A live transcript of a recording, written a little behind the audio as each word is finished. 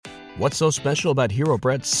What's so special about Hero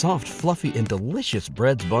Bread's soft, fluffy, and delicious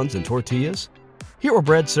breads, buns, and tortillas? Hero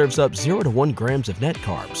Bread serves up 0 to 1 grams of net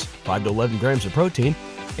carbs, 5 to 11 grams of protein,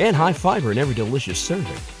 and high fiber in every delicious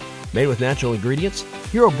serving. Made with natural ingredients,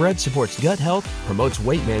 Hero Bread supports gut health, promotes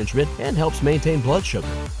weight management, and helps maintain blood sugar.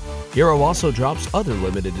 Hero also drops other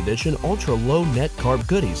limited edition ultra-low net carb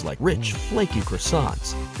goodies like rich, flaky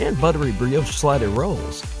croissants and buttery brioche slider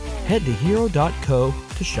rolls. Head to hero.co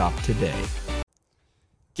to shop today.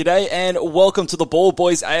 G'day and welcome to the Ball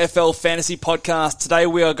Boys AFL Fantasy Podcast. Today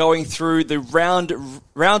we are going through the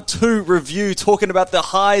round 2 review, talking about the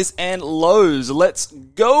highs and lows. Let's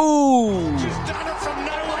go! She's done it from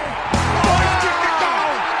nowhere. Hoisted the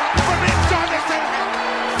goal from inside the centre.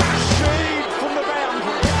 Sheed from the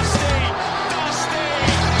boundary.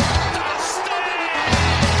 Dusty.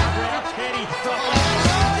 Teddy.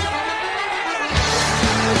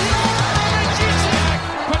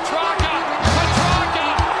 Petrarca.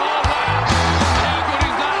 Oh, wow. How good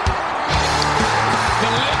is that? The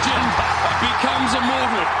legend becomes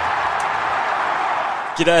immortal.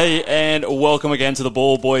 G'day and welcome again to the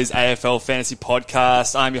Ball Boys AFL Fantasy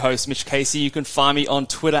Podcast. I'm your host, Mitch Casey. You can find me on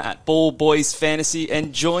Twitter at Ball Boys Fantasy,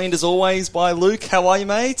 and joined as always by Luke. How are you,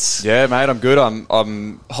 mate? Yeah, mate, I'm good.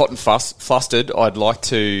 I'm hot and flustered. I'd like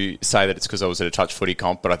to say that it's because I was at a touch footy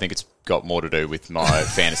comp, but I think it's got more to do with my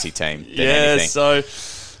fantasy team than anything. So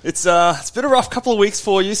it's been a rough couple of weeks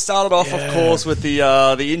for you. Started off, of course, with the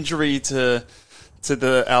injury to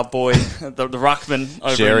our boy, the ruckman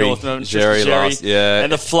over Jerry, in North Melbourne, Jerry last, yeah.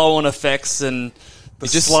 and the flow-on effects and the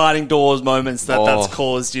sliding doors moments that's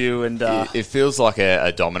caused you. And it feels like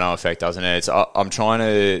a domino effect, doesn't it? I'm trying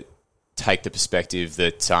to take the perspective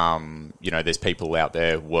that there's people out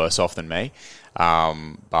there worse off than me,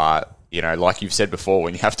 but. You know, like you've said before,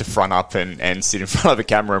 when you have to front up and sit in front of the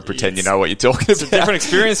camera and pretend you know what you're talking about. It's a different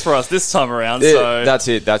experience for us this time around. Yeah, So that's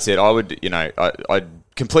it. I'd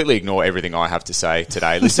completely ignore everything I have to say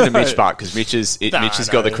today. Listen to Mitch Buck, because Mitch has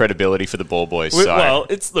got the credibility for the Ball Boys. Well,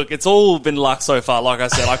 it's all been luck so far. Like I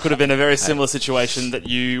said, I could have been in a very similar situation that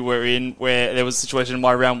you were in, where there was a situation in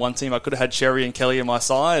my round 1 team. I could have had Cherry and Kelly on my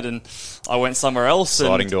side, and I went somewhere else.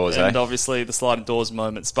 Sliding doors, and obviously the sliding doors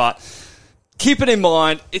moments, but. Keep it in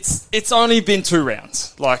mind, it's only been 2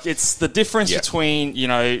 rounds. Like, it's the difference between,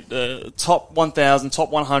 the top 1,000,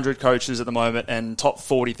 top 100 coaches at the moment and top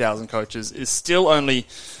 40,000 coaches is still only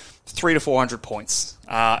 300 to 400 points.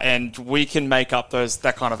 And we can make up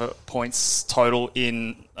that kind of a points total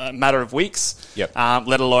in a matter of weeks. Yep.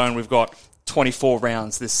 Let alone we've got 24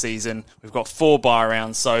 rounds this season. We've got 4 bye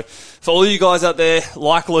rounds. So for all you guys out there,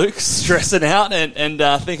 like Luke, stressing out and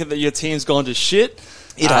thinking that your team's gone to shit,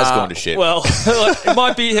 it has gone to shit. Well, it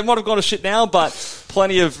might have gone to shit now, but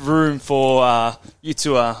plenty of room for you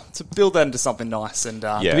to build that into something nice and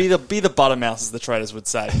be the buttermouse, as the traders would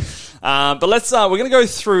say. But we're going to go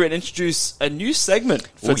through and introduce a new segment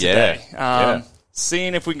for today.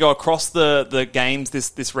 Seeing if we can go across the games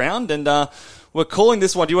this round, and we're calling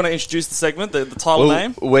this one. Do you want to introduce the segment, the title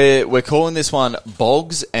name? We're calling this one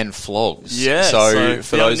Bogs and Flogs. Yeah. So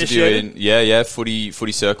for those of you in footy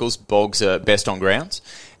circles, Bogs are best on grounds,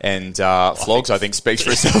 and Flogs I think speaks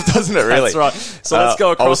for itself, doesn't it? Really. That's right. So let's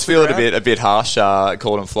go across. I was feeling a bit harsh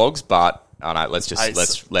calling them Flogs, but I don't know. Let's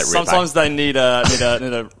let rip. Sometimes they need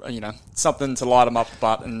a something to light them up the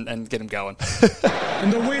butt and get them going.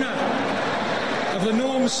 And the winner of the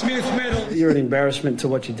Norm Smith Medal. You're an embarrassment to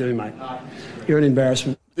what you do, mate. You're an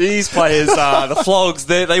embarrassment. These players, the Flogs,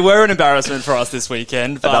 they were an embarrassment for us this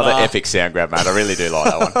weekend. But, another epic sound grab, mate. I really do like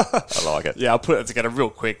that one. I like it. Yeah, I'll put it together real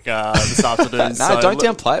quick this afternoon. Don't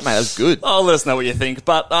downplay it, mate. That's good. Oh, let us know what you think.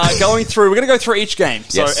 But we're going to go through each game.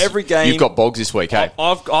 Yes. So every game, you've got Bogs this week, hey?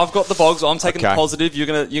 I've got the Bogs. I'm taking the positive. You're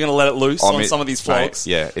gonna let it loose on some of these Flogs.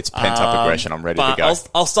 Mate, yeah, it's pent up aggression. I'm ready to go.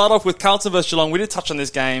 I'll start off with Carlton versus Geelong. We did touch on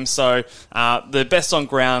this game. So the best on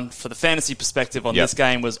ground for the fantasy perspective on this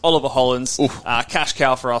game was Oliver Hollins. Cash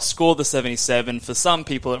cow for us. Scored the 77. For some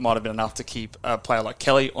people, it might have been enough to keep a player like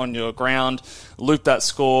Kelly on your ground, loop that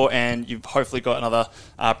score, and you've hopefully got another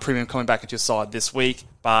premium coming back at your side this week.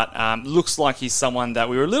 But looks like he's someone that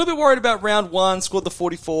we were a little bit worried about round 1, scored the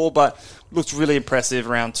 44, but looked really impressive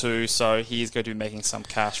round 2, so he's going to be making some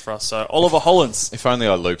cash for us. So Oliver Hollins. If only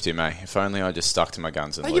I looped him, eh? If only I just stuck to my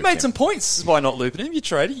guns and looped him. You made some points by not looping him. You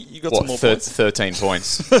traded. You got some more points. 13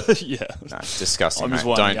 points. Yeah. No, it's disgusting, I'm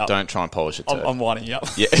mate. Don't try and polish it too. I'm winding you up.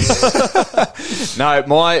 Yeah. No,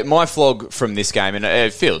 my flog from this game, and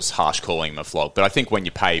it feels harsh calling him a flog, but I think when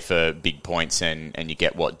you pay for big points and you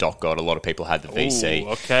get what Doc got, a lot of people had the VC.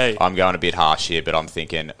 Ooh, okay. I'm going a bit harsh here, but I'm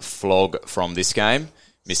thinking flog from this game.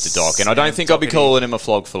 Mr. Doc. And I don't think I'll be calling him a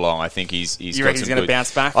flog for long. I think he's You got reckon some he's going to good-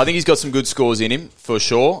 bounce back? I think he's got some good scores in him, for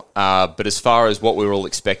sure. But as far as what we were all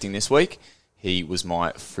expecting this week, he was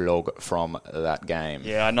my flog from that game.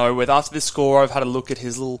 Yeah, I know. With after this score, I've had a look at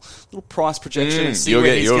his little price projection and see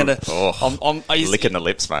where he's going to. He's licking the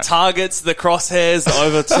lips, mate. Targets the crosshairs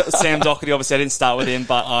over Sam Doherty. Obviously, I didn't start with him,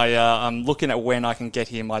 but I'm looking at when I can get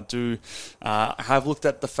him. I do have looked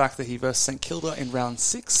at the fact that he versus St Kilda in round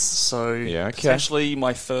 6, so potentially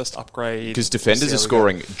my first upgrade. Because defenders are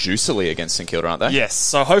scoring juicily against St Kilda, aren't they? Yes,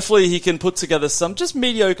 so hopefully he can put together some just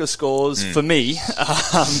mediocre scores for me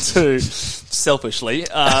to selfishly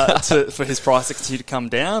for his price to continue to come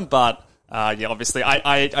down. But obviously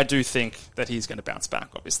I do think that he's going to bounce back,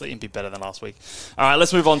 obviously, and be better than last week. All right,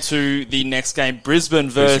 let's move on to the next game, Brisbane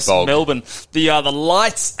versus Melbourne. The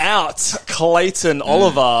lights out Clayton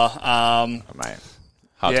Oliver. Mate,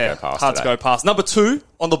 hard to go past. Hard to go past. Number 2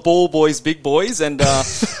 on the Ball Boys Big Boys, and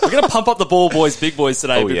we're going to pump up the Ball Boys Big Boys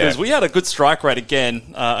today because we had a good strike rate again.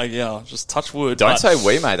 Just touch wood. Don't say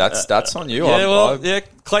we, mate. That's on you.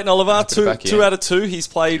 Clayton Oliver, 2 out of 2. He's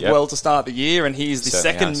played well to start the year, and he's the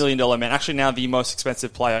second $1 million man. Actually, now the most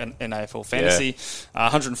expensive player in AFL fantasy.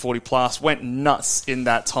 140 plus. Went nuts in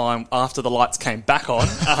that time after the lights came back on,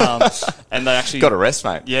 and they actually got a rest,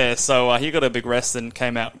 mate. Yeah, so he got a big rest and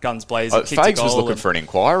came out guns blazing. Fags was looking for an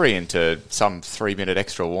inquiry into some 3-minute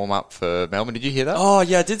extra warm up for Melbourne. Did you hear that? Oh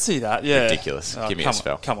yeah, I did see that. Yeah, ridiculous. Give me a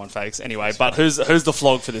spell. Come on, Fags. Anyway, but who's the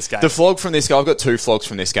flog for this game? The flog from this guy. I've got 2 flogs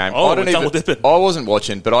from this game. Oh, double dipping. I wasn't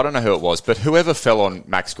watching, but I don't know who it was. But whoever fell on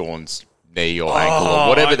Max Gawn's knee or ankle or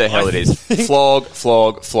whatever the hell it is, flog.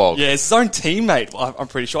 Yeah, it's his own teammate. I'm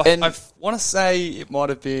pretty sure. And I want to say it might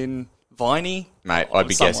have been Viney. Mate, I'd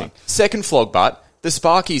be guessing. Second flog, but the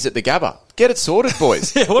Sparkies at the Gabba. Get it sorted,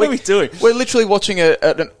 boys. What are we doing? We're literally watching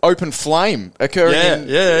an open flame occurring in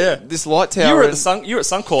this light tower. You were at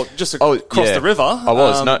Suncorp, just across the river. I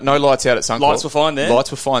was. No lights out at Suncorp. Lights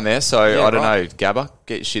were fine there. So, I don't know. Gabba,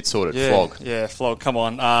 get your shit sorted. Flog. Yeah, flog. Come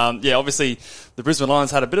on. Obviously, the Brisbane Lions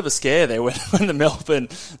had a bit of a scare there when the Melbourne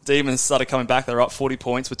Demons started coming back. They were up 40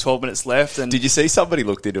 points with 12 minutes left. And did you see somebody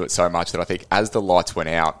looked into it so much that I think as the lights went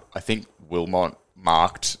out, I think Wilmot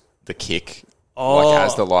marked the kick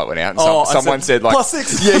as the light went out. And someone said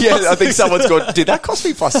 +6. Yeah. I think someone's gone, did that cost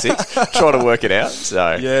me +6? Trying to work it out.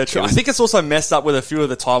 So yeah, true. I think it's also messed up with a few of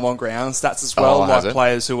the time on ground stats as well.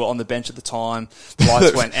 Players who were on the bench at the time, the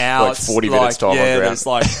lights went out. Like 40 minutes time on ground.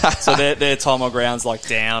 So their time on ground's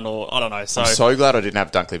down, or I don't know. So I'm so glad I didn't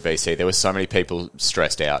have Dunkley VC. There were so many people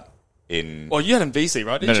stressed out. You had him VC,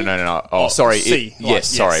 right? No. Oh, sorry. C.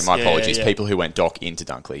 Sorry. My apologies. People who went Doc into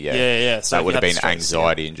Dunkley. Yeah. So that would have been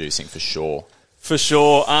anxiety-inducing for sure. For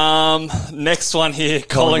sure. Next one here,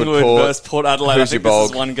 Collingwood versus Port Adelaide. I think this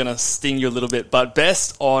is one going to sting you a little bit. But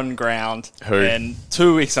best on ground. Who? And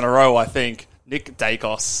 2 weeks in a row, I think, Nick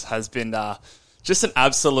Dacos has been just an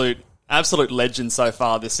absolute legend so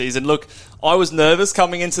far this season. Look, I was nervous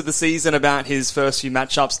coming into the season about his first few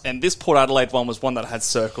matchups, and this Port Adelaide one was one that I had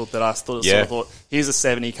circled that I sort of thought, here's a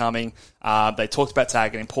 70 coming. They talked about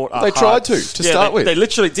tagging in Port. They tried to start with. They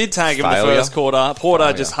literally did tag him in the first quarter. Port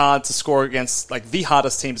are just hard to score against, the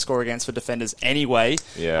hardest team to score against for defenders anyway.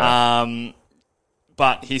 Yeah.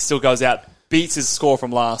 But he still goes out, beats his score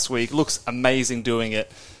from last week, looks amazing doing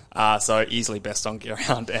it. So easily best on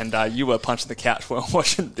ground, and you were punching the couch while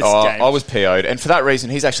watching this game. I was PO'd, and for that reason,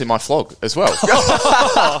 he's actually my flog as well.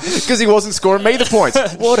 Because he wasn't scoring me the points.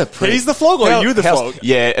 What a prick. He's the flog, or are you the flog?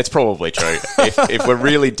 Yeah, it's probably true. if we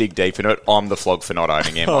really dig deep in it, I'm the flog for not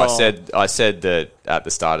owning him. I said that at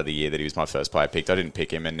the start of the year that he was my first player picked. I didn't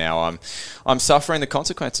pick him, and now I'm suffering the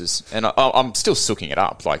consequences, and I'm still sooking it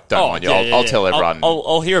up. Don't mind you. I'll tell everyone.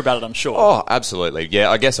 I'll hear about it, I'm sure. Oh, absolutely. Yeah,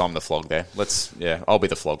 I guess I'm the flog there. I'll be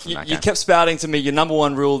the flog. You kept spouting to me your number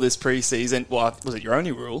one rule this preseason. Well, was it your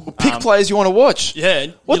only rule? Pick players you want to watch. Yeah.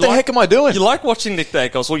 What the heck am I doing? You like watching Nick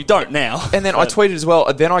Dacos. Well, you don't now. And then I tweeted as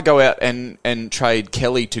well. Then I go out and trade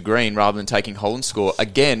Kelly to Green rather than taking Holland score.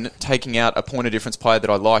 Again, taking out a point of difference player that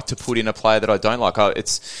I like to put in a player that I don't like.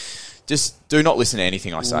 Just do not listen to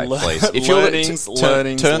anything I say, please. If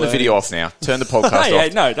turn the video off now. Turn the podcast off. Hey,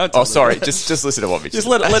 no, don't. Oh, sorry. Just listen to what we just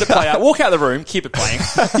let it play out. Walk out of the room. Keep it playing.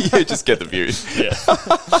 Yeah, just get the views. Yeah.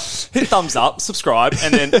 Hit thumbs up, subscribe,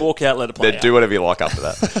 and then walk out. Let it play. Then out. Do whatever you like after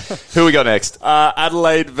that. Who we got next?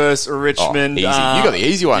 Adelaide versus Richmond. Easy. You got the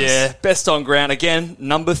easy ones. Yeah, best on ground again.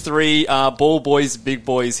 Number 3, Ball Boys, Big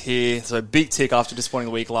Boys here. So big tick after disappointing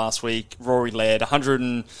the week last week. Rory Laird,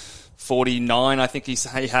 149, I think he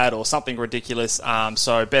had, or something ridiculous.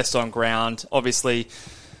 So best on ground. Obviously,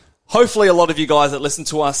 Hopefully, a lot of you guys that listen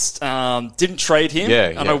to us didn't trade him.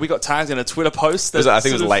 Yeah, I know we got tagged in a Twitter post. I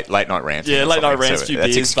think it was late night rant. Yeah, late night rants, few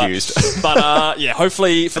beers. Excused. But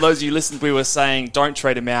hopefully, for those of you who listened, we were saying don't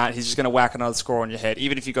trade him out. He's just going to whack another score on your head.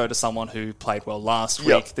 Even if you go to someone who played well last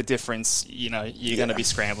week, the difference, you're going to be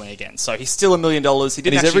scrambling again. So he's still $1 million. He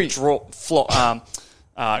didn't actually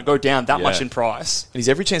go down that much in price. And he's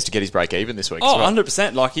every chance to get his break even this week. Oh, as well.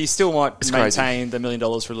 100%. Like, he still might maintain the $1 million for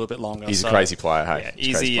a little bit longer. He's a crazy player, hey.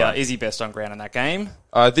 Yeah, easy best on ground in that game.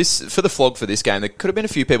 For the flog for this game, there could have been a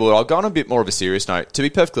few people. I'll go on a bit more of a serious note. To be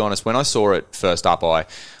perfectly honest, when I saw it first up, I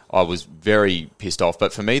was very pissed off.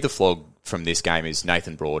 But for me, the flog from this game is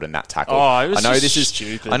Nathan Broad and that tackle. Oh, it was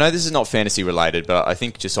stupid. I know this is not fantasy related, but I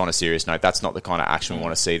think just on a serious note, that's not the kind of action we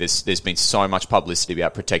want to see. There's been so much publicity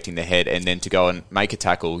about protecting the head, and then to go and make a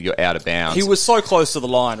tackle, you're out of bounds. He was so close to the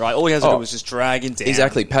line, right? All he has to do was just drag him down.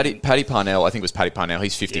 Exactly. Paddy Parnell, I think it was Paddy Parnell,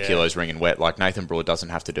 he's 50 kilos ringing wet. Like, Nathan Broad doesn't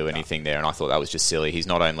have to do anything there, and I thought that was just silly. He's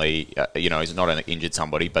not only he's not only injured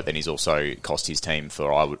somebody, but then he's also cost his team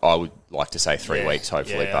for, I would like to say 3 weeks,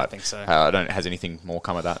 hopefully. Yeah, but I think so. Has anything more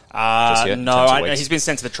come of that just yet? No, he's been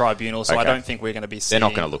sent to the tribunal, so I don't think we're going to be seeing They're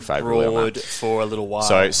not going to look favourably on Broad that for a little while.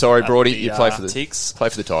 So, sorry, Broady, you play for the Tiggs. Play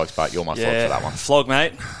for the Tigers, but you're my flog for that one. Flog,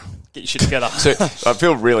 mate. Get your shit together. So, I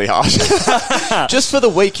feel really harsh. Just for the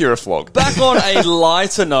week, you're a flog. Back on a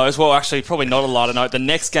lighter note, well, actually, probably not a lighter note. The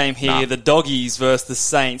next game here, the Doggies versus the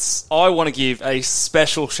Saints. I want to give a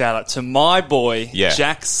special shout out to my boy,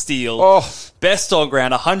 Jack Steele. Oh. Best on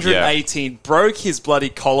ground, 118, broke his bloody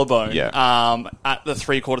collarbone at the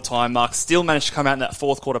 3-quarter time mark. Still managed to come out in that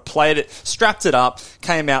fourth quarter, played it, strapped it up,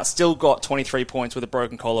 came out, still got 23 points with a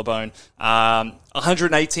broken collarbone.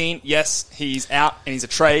 118, yes, he's out and he's a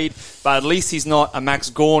trade, but at least he's not a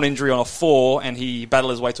Max Gawn injury on a 4, and he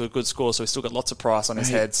battled his way to a good score, so he's still got lots of price on his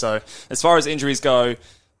head. So as far as injuries go,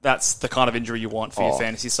 that's the kind of injury you want for your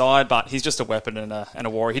fantasy side, but he's just a weapon and a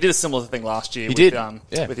warrior. He did a similar thing last year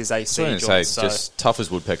with his AC joint. Just tough as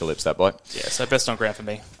woodpecker lips, that bloke. Yeah, so best on ground for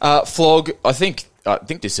me. Flog, I think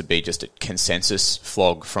this would be just a consensus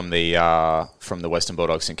flog from the Western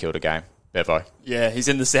Bulldogs St Kilda game. Bevo. Yeah, he's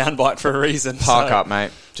in the soundbite for a reason. Park up,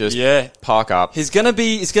 mate. Just park up. He's gonna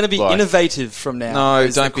be innovative from now. No,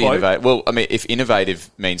 don't be innovative. Well, I mean, if innovative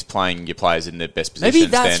means playing your players in the best positions, maybe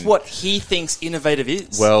that's what he thinks innovative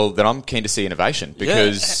is. Well, then I'm keen to see innovation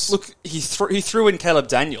because look, he threw in Caleb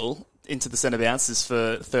Daniel into the centre bounces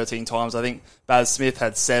for 13 times. I think Baz Smith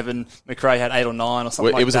had 7, McRae had 8 or 9 or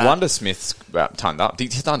something like that. It was a wonder Smith turned up. He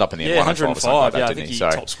turned up in the end. 105. Like that, I think he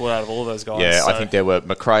top scored out of all those guys. Yeah, I think there were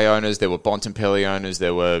McRae owners, there were Bontempelli owners,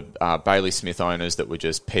 there were Bailey Smith owners that were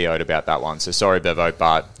just PO'd about that one. So sorry, Bevo,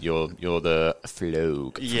 but you're the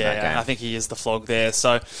flog. Yeah, I think he is the flog there.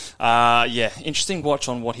 So, interesting watch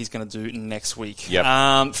on what he's going to do next week. Yep.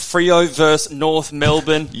 Freo versus North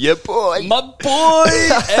Melbourne. Yeah, boy. My boy,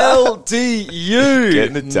 LDU.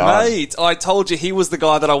 Getting it done. Mate, I told you he was the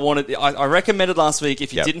guy that I wanted. I recommended last week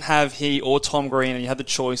if you didn't have he or Tom Green and you had the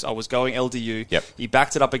choice, I was going LDU. Yep. He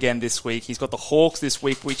backed it up again this week. He's got the Hawks this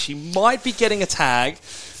week, which he might be getting a tag.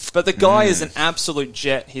 But the guy is an absolute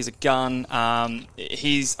jet. He's a gun. I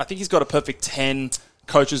think he's got a perfect 10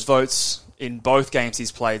 coaches' votes in both games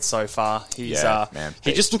he's played so far. He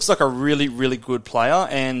just looks like a really, really good player.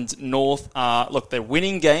 And North, they're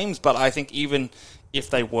winning games, but I think even if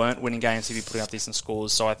they weren't winning games, he'd be putting up decent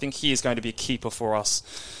scores. So I think he is going to be a keeper for us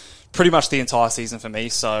pretty much the entire season for me.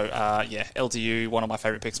 So, LDU, one of my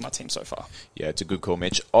favourite picks of my team so far. Yeah, it's a good call,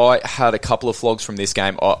 Mitch. I had a couple of flogs from this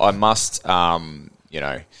game. I must, I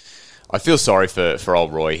feel sorry for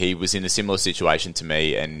old Roy. He was in a similar situation to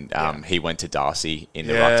me, and he went to Darcy in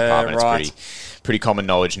the ruck department. Right. It's pretty common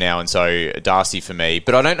knowledge now, and so Darcy for me.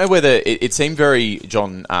 But I don't know whether it seemed very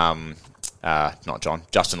Justin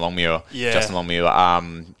Longmuir. Yeah. Justin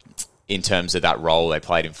Longmuir. In terms of that role they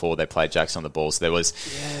played him for, they played Jackson on the ball. So there was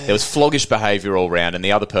floggish behaviour all round, and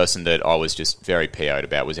the other person that I was just very PO'd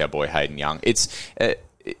about was our boy Hayden Young. It's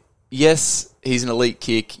yes, he's an elite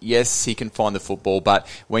kick. Yes, he can find the football, but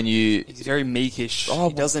he's very meekish.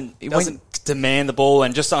 He doesn't demand the ball.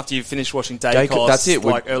 And just after you finish watching Dacos, that's it.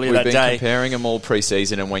 Earlier we've that day, been comparing them all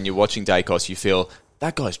pre-season, and when you're watching Dacos, you feel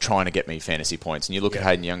that guy's trying to get me fantasy points, and you look at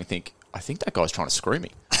Hayden Young and think, I think that guy's trying to screw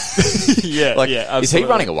me. absolutely. Is he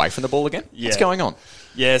running away from the ball again? Yeah. What's going on?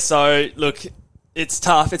 Yeah, so look, it's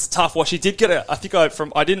tough. It's a tough watch. He did get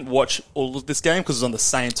I didn't watch all of this game because it was on the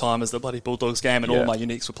same time as the bloody Bulldogs game, and all my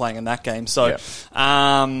uniques were playing in that game. So,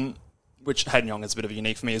 which Hayden Young is a bit of a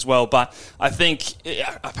unique for me as well. But I think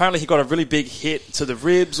apparently he got a really big hit to the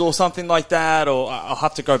ribs or something like that, or I'll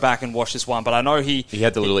have to go back and watch this one. But I know he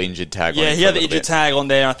had the little injured tag on. Yeah, he had the injured tag on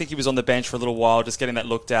there. I think he was on the bench for a little while, just getting that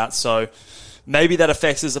looked at. So maybe that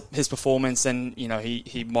affects his performance, and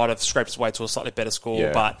he might have scraped his way to a slightly better score.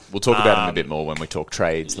 Yeah. But we'll talk about him a bit more when we talk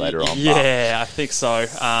trades later on. Yeah, I think so.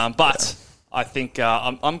 But I think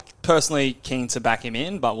I'm personally keen to back him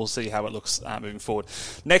in, but we'll see how it looks moving forward.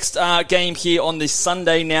 Next game here on this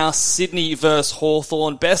Sunday now, Sydney versus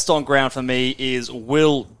Hawthorn. Best on ground for me is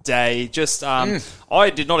Will Day. I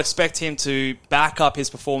did not expect him to back up his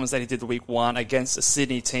performance that he did the week 1 against a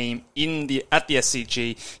Sydney team at the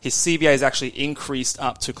SCG. His CBA has actually increased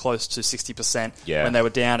up to close to 60% when they were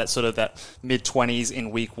down at sort of that mid-20s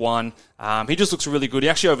in week 1. He just looks really good. He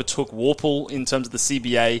actually overtook Warple in terms of the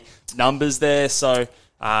CBA numbers there, so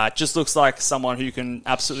just looks like someone who you can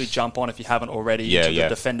absolutely jump on if you haven't already. The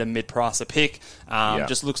defender mid-pricer pick.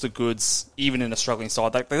 Just looks the goods, even in a struggling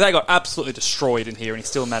side. They got absolutely destroyed in here, and he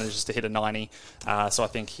still manages to hit a 90. So I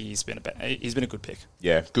think he's been a good pick.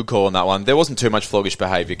 Yeah, good call on that one. There wasn't too much floggish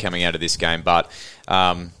behaviour coming out of this game, but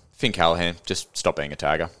Finn Callahan, just stop being a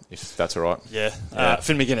tagger, if that's all right. Yeah.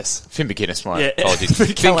 Finn McGuinness, my apologies.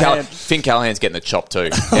 Finn Callahan's getting the chop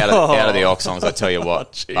too, out of the Oxongs, I tell you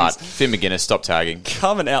what. But Finn McGuinness, stop tagging.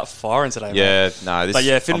 Coming out firing today, mate.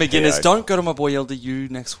 Finn McGuinness, don't go to my boy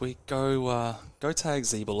LDU next week. Go tag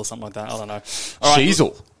Zeeble or something like that. I don't know. All right.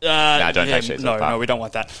 Sheasel. Don't tag Sheasel. No, we don't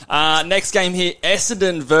want that. Next game here,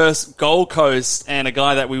 Essendon versus Gold Coast, and a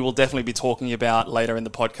guy that we will definitely be talking about later in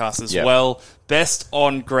the podcast as well. Best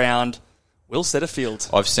on ground, Will Setterfield.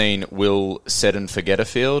 I've seen Will set and forget a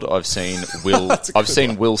field. I've seen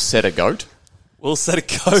Will set a goat. Will set a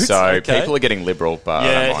goat. So people are getting liberal,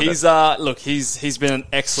 but he's been an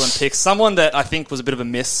excellent pick. Someone that I think was a bit of a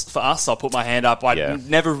miss for us. I'll put my hand up. I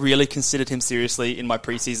never really considered him seriously in my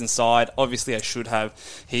preseason side. Obviously, I should have.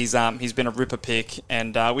 He's been a ripper pick,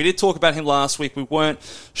 and we did talk about him last week. We weren't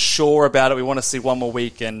sure about it. We want to see one more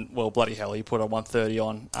week, and well, bloody hell, he put a 130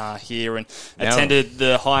 on here and attended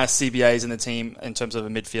the highest CBAs in the team in terms of a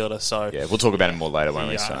midfielder. So we'll talk about him more later, won't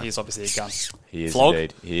we? He's obviously a gun. He is Flog?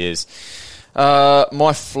 Indeed. He is.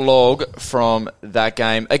 My flog from that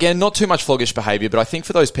game, again, not too much floggish behaviour, but I think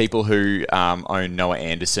for those people who own Noah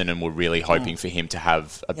Anderson and were really hoping for him to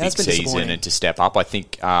have a big season and to step up, I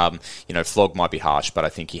think flog might be harsh, but I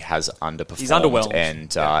think he has underperformed. He's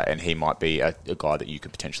underwhelmed, and he might be a guy that you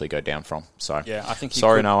could potentially go down from. So I think he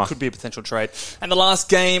Noah. could be a potential trade. And the last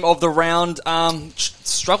game of the round,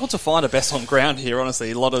 struggled to find a best on ground here.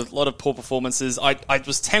 Honestly, a lot of poor performances. I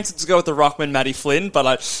was tempted to go with the ruckman Matty Flynn, but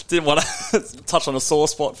I didn't want to touch on a sore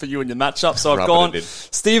spot for you in your matchup, so I've gone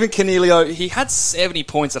Stephen Cornelio. He had 70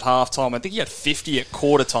 points at halftime. I think he had 50 at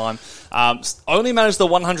quarter time. Only managed the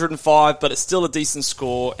 105, but it's still a decent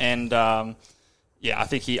score. And I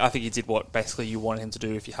think he did what basically you wanted him to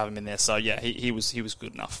do if you have him in there. So he was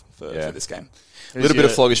good enough for this game. A little bit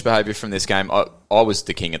of floggish behaviour from this game. I was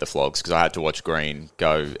the king of the flogs because I had to watch Green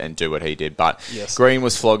go and do what he did. But Green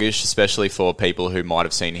was floggish, especially for people who might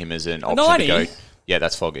have seen him as an option to go. Yeah,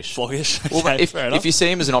 that's floggish. Okay, well, if you see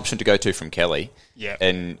him as an option to go to from Kelly,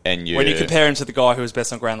 and you when you compare him to the guy who was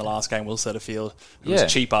best on ground the last game, Will Setterfield, who was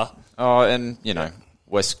cheaper. Oh, and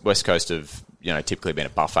West Coast have typically been a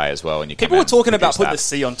buffet as well. And people were talking about putting the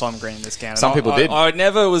C on Tom Green in this game. Some people did. I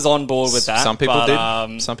never was on board with that. Some people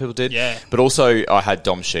did. Some people did. Yeah, but also I had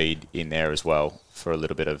Dom Sheed in there as well for a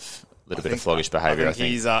little bit of floggish behaviour. I think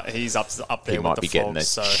he's up there. He with might the be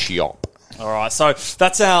flogs, getting the chop. All right, so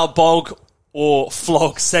that's our bog or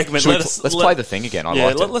flog segment. Let's play the thing again. I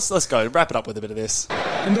liked it. Let's go. Wrap it up with a bit of this.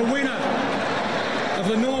 And the winner of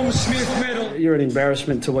the Norm Smith Medal. You're an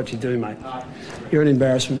embarrassment to what you do, mate. You're an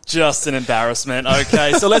embarrassment. Just an embarrassment.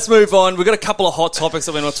 Okay, so let's move on. We've got a couple of hot topics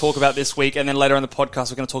that we're going to talk about this week, and then later on the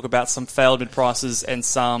podcast we're going to talk about some failed mid-prices and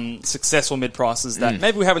some successful mid-prices that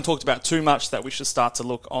maybe we haven't talked about too much that we should start to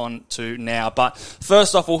look on to now. But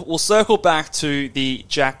first off, we'll circle back to the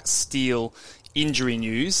Jack Steele injury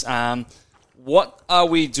news. What are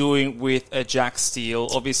we doing with a Jack Steele?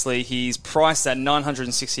 Obviously, he's priced at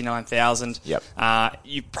 $969,000. Yep.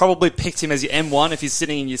 You probably picked him as your M1 if he's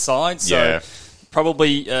sitting in your side. So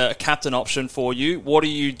probably a captain option for you. What are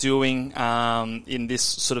you doing in this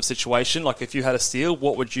sort of situation? Like if you had a Steele,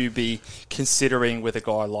 what would you be considering with a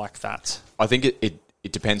guy like that? I think it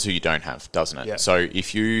depends who you don't have, doesn't it? Yeah. So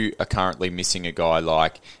if you are currently missing a guy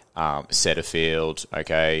like Setterfield,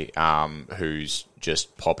 who's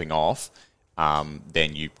just popping off,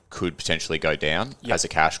 then you could potentially go down as a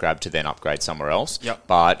cash grab to then upgrade somewhere else. Yep.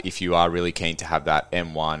 But if you are really keen to have that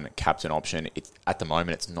M1 captain option, at the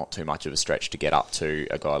moment it's not too much of a stretch to get up to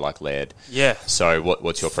a guy like Laird. Yeah. So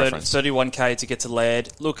what's your preference? 31k to get to Laird.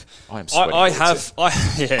 Look,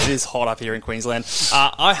 it is hot up here in Queensland.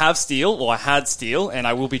 I have Steele, or I had Steele, and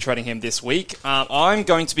I will be trading him this week. I'm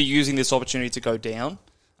going to be using this opportunity to go down.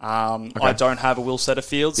 I don't have a Will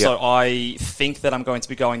Setterfield, so I think that I'm going to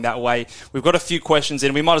be going that way. We've got a few questions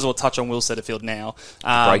in. We might as well touch on Will Setterfield now.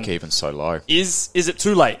 Break even so low. Is it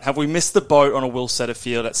too late? Have we missed the boat on a Will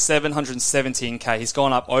Setterfield at 717k? He's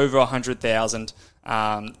gone up over 100,000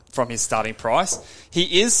 from his starting price.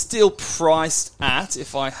 He is still priced at,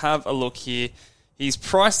 if I have a look here, he's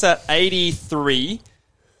priced at 83.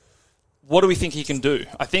 What do we think he can do?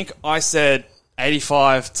 I think I said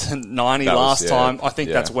 85 to 90 last time. I think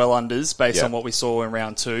that's well unders based on what we saw in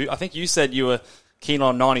round 2. I think you said you were keen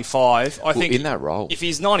on 95. I think in that role, if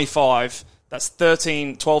he's 95, that's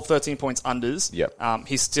 13 points unders. Yep.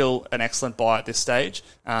 He's still an excellent buy at this stage.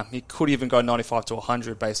 He could even go 95 to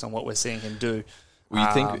 100 based on what we're seeing him do. Well,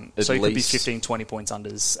 you think so he could be 15, 20 points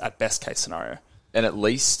unders at best case scenario. And at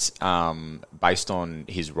least, based on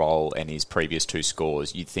his role and his previous 2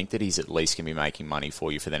 scores, you'd think that he's at least going to be making money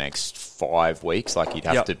for you for the next 5 weeks. Like, you'd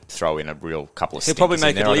have to throw in a real couple of He'll probably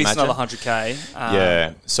make there, at least another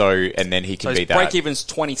 100k. So, and then he can be that... break-even's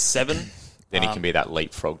 27. Then he can be that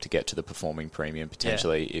leapfrog to get to the performing premium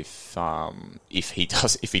potentially if he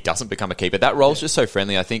doesn't become a keeper. That role's just so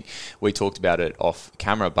friendly. I think we talked about it off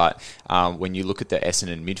camera, but when you look at the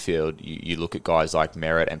Essendon midfield, you look at guys like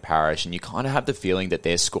Merritt and Parrish, and you kind of have the feeling that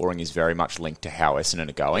their scoring is very much linked to how Essendon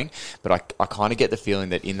are going. But I kind of get the feeling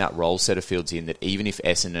that in that role Setterfield's in, that even if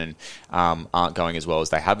Essendon aren't going as well as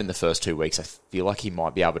they have in the first 2 weeks, I feel like he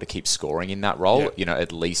might be able to keep scoring in that role. You know,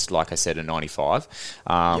 at least, like I said, a 95.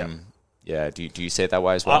 Yeah, do you see it that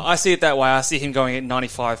way as well? I see it that way. I see him going at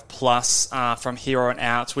 95 plus from here on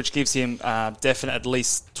out, which gives him definite at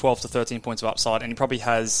least 12 to 13 points of upside, and he probably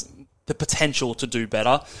has the potential to do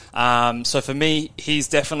better. So for me, he's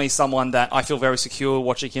definitely someone that I feel very secure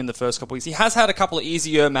watching him the first couple of weeks. He has had a couple of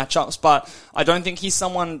easier matchups, but I don't think he's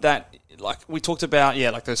someone that, like we talked about,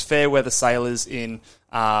 like those fair weather sailors in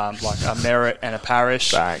like a Merritt and a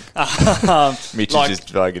Parrish. Bang. Mitch is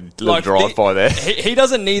just like a little drive-by there. He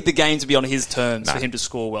doesn't need the game to be on his terms for him to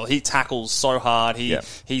score well. He tackles so hard.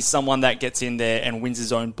 He's someone that gets in there and wins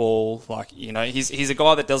his own ball. Like, you know, he's a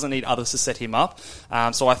guy that doesn't need others to set him up.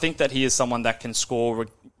 So I think that he is someone that can score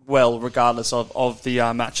well regardless of the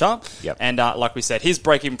matchup. And like we said, his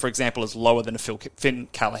break-even, for example, is lower than a Finn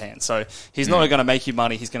Callaghan. So he's not going to make you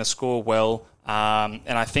money. He's going to score well.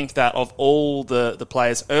 And I think that of all the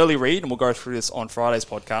players, Early Reed, and we'll go through this on Friday's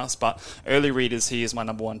podcast, but Early Reed he is my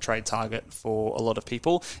number one trade target for a lot of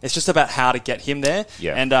people. It's just about how to get him there.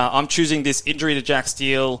 And I'm choosing this injury to Jack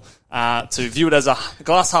Steele to view it as a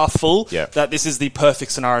glass half full, that this is the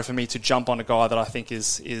perfect scenario for me to jump on a guy that I think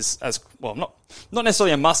is as, well, not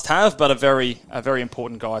necessarily a must-have, but a very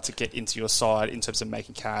important guy to get into your side in terms of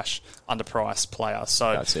making cash, underpriced player.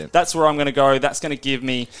 So that's where I'm going to go. That's going to give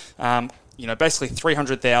me... basically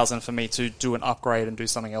 300,000 for me to do an upgrade and do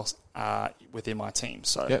something else within my team.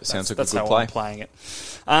 So sounds like that's a good how play. I'm playing it.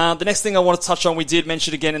 The next thing I want to touch on, we did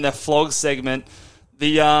mention again in the flog segment,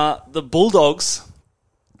 the Bulldogs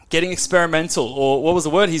getting experimental, or what was the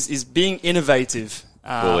word? He's being innovative.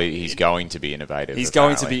 He's going to be innovative. He's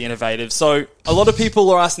going to be innovative. So a lot of people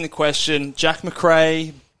are asking the question, Jack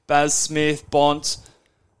Macrae, Baz Smith, Bont,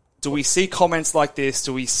 do we see comments like this?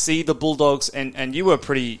 Do we see the Bulldogs? And you were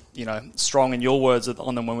pretty, strong in your words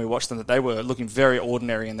on them when we watched them, that they were looking very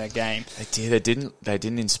ordinary in their game. They did. They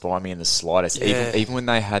didn't inspire me in the slightest. Yeah. Even when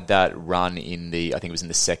they had that run I think it was in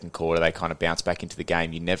the second quarter, they kind of bounced back into the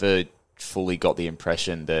game. You never fully got the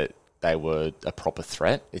impression that they were a proper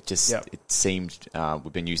threat. It just it seemed,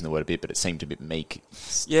 we've been using the word a bit, but it seemed a bit meek.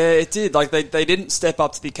 Yeah, it did. Like they didn't step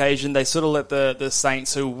up to the occasion. They sort of let the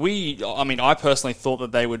Saints, I personally thought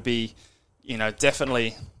that they would be,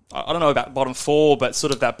 definitely, I don't know about bottom 4, but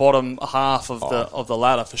sort of that bottom half of the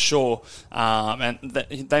ladder for sure. And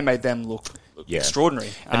they made them look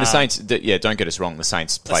extraordinary. And the Saints, don't get us wrong, the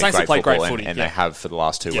Saints play great football, and they have for the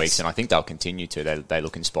last 2 weeks, and I think they'll continue to. They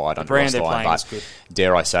look inspired under Ross Lyon, but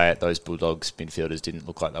dare I say it, those Bulldogs midfielders didn't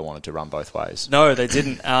look like they wanted to run both ways. No, they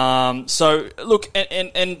didn't. So, look,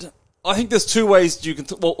 and I think there's 2 ways you can...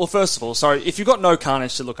 Well, first of all, if you've got no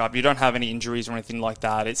carnage to look up, you don't have any injuries or anything like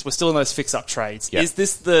that, we're still in those fix-up trades. Yep. Is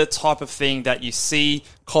this the type of thing that you see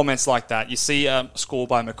comments like that? You see a score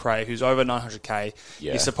by Macrae, who's over 900k.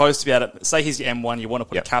 You're supposed to be able to... Say he's your M1, you want to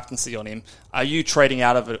put a captaincy on him. Are you trading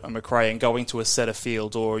out of a Macrae and going to a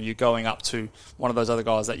Setterfield, or are you going up to one of those other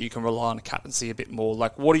guys that you can rely on a captaincy a bit more?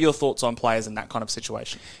 Like, what are your thoughts on players in that kind of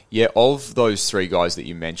situation? Yeah, of those 3 guys that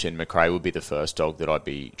you mentioned, Macrae would be the first dog that I'd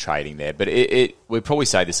be trading there. But we'd probably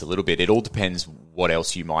say this a little bit. It all depends what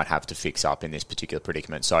else you might have to fix up in this particular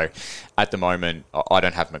predicament. So at the moment, I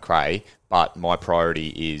don't have Macrae, but my priority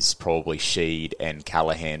is probably Sheed and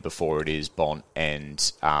Callaghan before it is Bont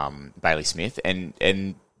and Bailey Smith.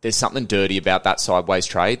 And there's something dirty about that sideways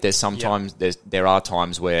trade. There's sometimes there are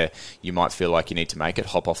times where you might feel like you need to make it,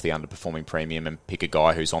 hop off the underperforming premium and pick a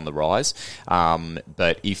guy who's on the rise.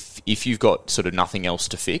 But if you've got sort of nothing else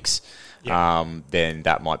to fix, then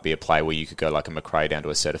that might be a play where you could go like a Macrae down to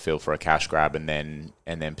a Setterfield for a cash grab, and then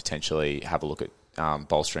potentially have a look at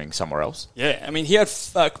bolstering somewhere else. Yeah, I mean, he had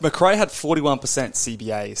Macrae had 41%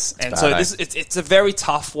 CBAs, and bad, so it's a very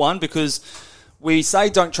tough one because we say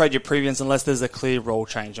don't trade your premiums unless there's a clear role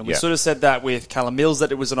change, and we sort of said that with Callum Mills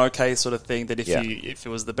that it was an okay sort of thing, that if it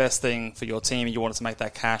was the best thing for your team and you wanted to make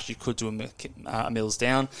that cash, you could do a Mills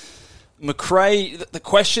down. Macrae, the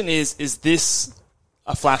question is this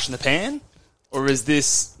a flash in the pan? Or is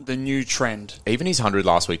this the new trend? Even his 100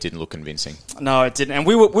 last week didn't look convincing. No, it didn't. And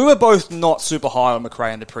we were both not super high on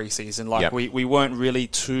Macrae in the preseason. Like we weren't really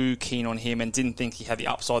too keen on him and didn't think he had the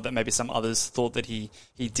upside that maybe some others thought that he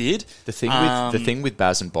did. The thing with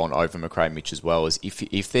Baz and Bont over Macrae Mitch as well is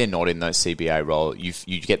if they're not in those CBA role,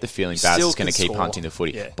 you get the feeling Baz is going to keep hunting the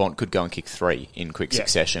footy. Yeah. Bont could go and kick 3 in quick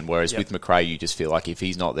succession, whereas with Macrae you just feel like if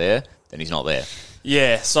he's not there, then he's not there.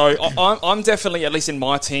 Yeah, so I'm definitely, at least in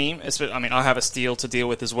my team, I mean, I have a steal to deal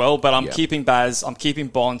with as well, but I'm keeping Baz, I'm keeping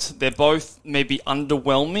Bont. They're both maybe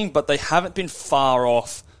underwhelming, but they haven't been far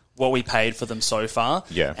off what we paid for them so far.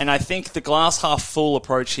 Yeah. And I think the glass half full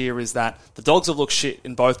approach here is that the Dogs have looked shit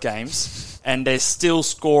in both games, and they're still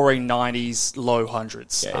scoring 90s, low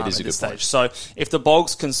hundreds it is at a this good point. stage. So if the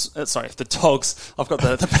Dogs if the Dogs, I've got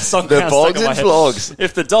the best song the Bogs and Vlogs.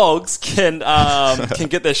 If the Dogs can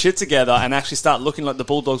get their shit together and actually start looking like the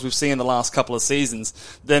Bulldogs we've seen in the last couple of seasons,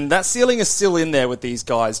 then that ceiling is still in there with these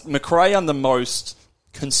guys. Macrae, I'm the most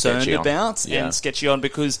concerned about and sketchy on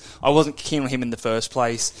because I wasn't keen on him in the first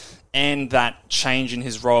place, and that change in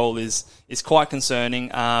his role is quite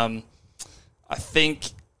concerning. I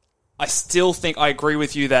still think I agree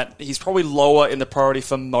with you that he's probably lower in the priority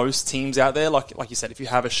for most teams out there. Like you said, if you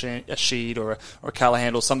have a Sheed or a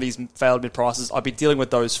Callahan or some of these failed mid prices, I'd be dealing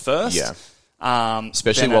with those first. Yeah.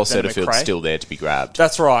 Especially while Setterfield's still there to be grabbed.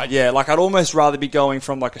 That's right, yeah. Like, I'd almost rather be going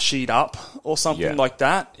from, like, a Sheed up or something like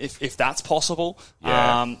that, if that's possible,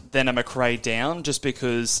 than a Macrae down, just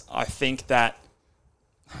because I think that,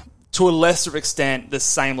 to a lesser extent, the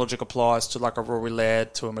same logic applies to, like, a Rory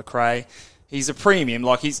Laird, to a Macrae. He's a premium.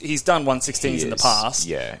 Like, he's done 116s in the past.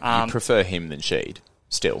 Yeah, you prefer him than Sheed,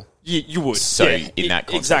 still. You would. So in that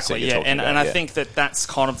context, exactly, and I think that's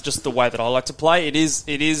kind of just the way that I like to play. It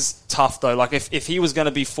is tough though. Like if he was going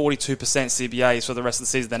to be 42% CBAs for the rest of the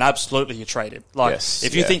season, then absolutely you trade him. Like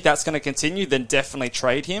if you think that's going to continue, then definitely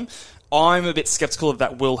trade him. I'm a bit skeptical if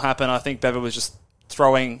that will happen. I think Bevo was just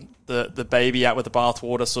throwing the baby out with the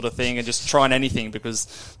bathwater sort of thing and just trying anything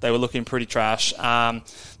because they were looking pretty trash.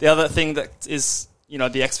 The other thing that is,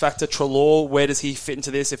 the X Factor, Treloar, where does he fit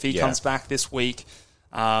into this if he comes back this week?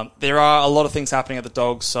 There are a lot of things happening at the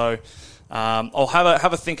Dogs, so I'll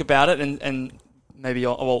have a think about it, and maybe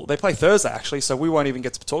they play Thursday actually, so we won't even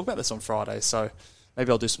get to talk about this on Friday. So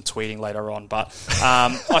maybe I'll do some tweeting later on. But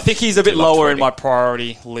I think he's a bit lower in my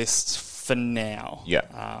priority list for now. Yeah.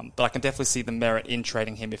 But I can definitely see the merit in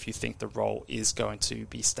trading him if you think the role is going to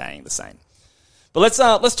be staying the same. But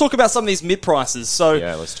let's talk about some of these mid prices. So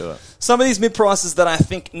yeah, let's do it. Some of these mid prices that I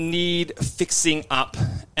think need fixing up,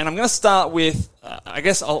 and I'm going to start with I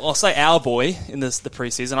guess I'll say our boy in the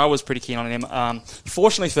preseason. I was pretty keen on him.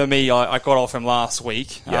 Fortunately for me, I got off him last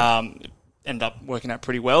week. Yeah. Ended up working out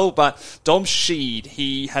pretty well, but Dom Sheed,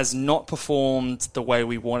 he has not performed the way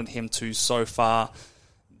we wanted him to so far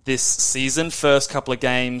this season. First couple of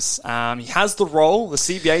games, he has the role. The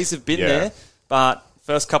CBAs have been there, but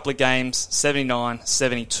first couple of games, 79,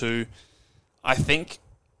 72. I think,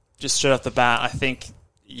 just straight off the bat, I think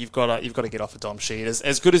you've got to get off of Dom Sheed.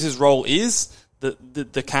 As good as his role is,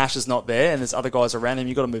 the cash is not there, and there's other guys around him.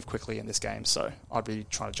 You've got to move quickly in this game, so I'd be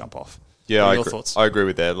trying to jump off. Yeah, what are your thoughts? I agree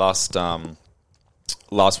with that.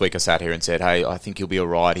 Last week I sat here and said, hey, I think he'll be all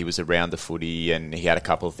right. He was around the footy and he had a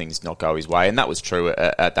couple of things not go his way. And that was true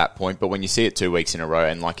at that point. But when you see it 2 weeks in a row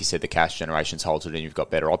and like you said, the cash generation's halted and you've got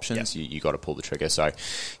better options, you got to pull the trigger. So,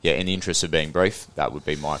 yeah, in the interest of being brief, that would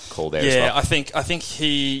be my call there as well. Yeah, I think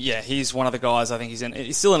he's one of the guys. I think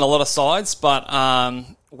he's still in a lot of sides, but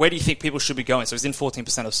where do you think people should be going? So he's in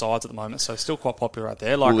 14% of sides at the moment, so still quite popular out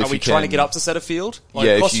there. Like, are we trying to get up to Setterfield?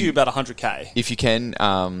 It costs you about 100k. If you can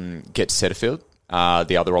get to Setterfield.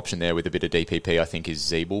 The other option there with a bit of DPP, I think, is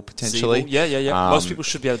Zeeble, potentially. Zeeble. Yeah. Most people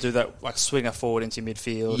should be able to do that, like swing her forward into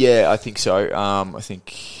midfield. Yeah, I think so. I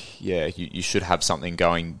think, you should have something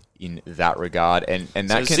going in that regard. And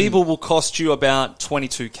that Zeeble will cost you about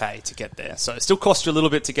 22k to get there. So it still costs you a little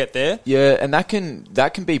bit to get there. Yeah, and that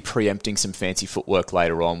can be preempting some fancy footwork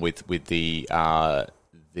later on with the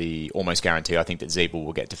the almost guarantee, I think, that Zeeble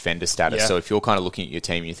will get defender status. Yeah. So if you're kind of looking at your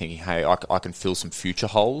team and you're thinking, hey, I can fill some future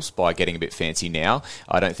holes by getting a bit fancy now,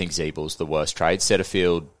 I don't think Zeeble's the worst trade.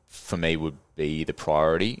 Setterfield, for me, would be the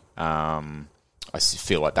priority. I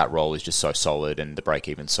feel like that role is just so solid and the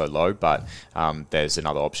break-even's so low, but there's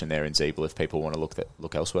another option there in Zeeble if people want to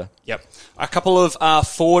look elsewhere. Yep. A couple of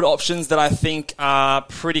forward options that I think are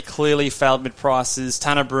pretty clearly failed mid-prices.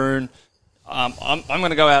 Tanner Bruhn, I'm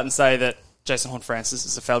going to go out and say that Jason Horne-Francis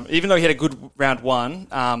is a failed, even though he had a good round one,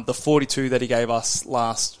 the 42 that he gave us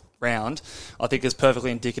last round, I think is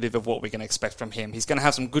perfectly indicative of what we're going to expect from him. He's going to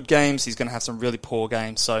have some good games. He's going to have some really poor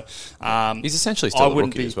games. So he's essentially still a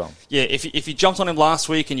rookie as well. Yeah, if you jumped on him last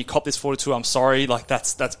week and you copped this 42, I'm sorry, like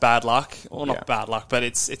that's bad luck. Or not bad luck, but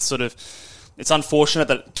it's sort of... It's unfortunate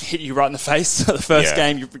that it hit you right in the face the first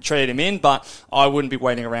game you traded him in, but I wouldn't be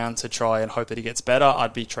waiting around to try and hope that he gets better.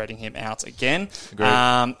 I'd be trading him out again.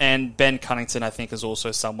 And Ben Cunnington, I think, is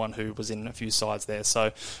also someone who was in a few sides there.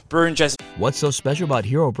 So, Bruin, Jason... What's so special about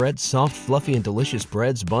Hero Bread's soft, fluffy, and delicious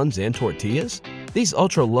breads, buns, and tortillas? These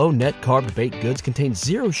ultra-low net-carb baked goods contain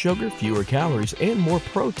zero sugar, fewer calories, and more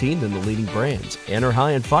protein than the leading brands, and are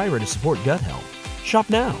high in fiber to support gut health. Shop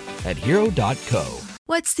now at Hero.co.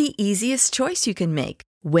 What's the easiest choice you can make?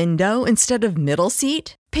 Window instead of middle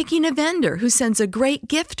seat? Picking a vendor who sends a great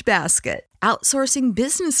gift basket? Outsourcing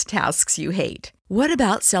business tasks you hate? What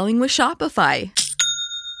about selling with Shopify?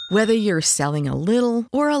 Whether you're selling a little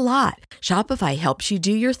or a lot, Shopify helps you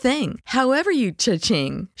do your thing, however you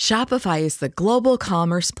cha-ching. Shopify is the global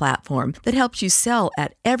commerce platform that helps you sell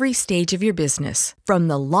at every stage of your business. From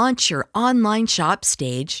the launch your online shop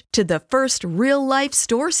stage to the first real-life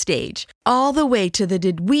store stage, all the way to the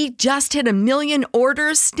did we just hit 1 million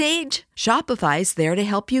orders stage. Shopify's there to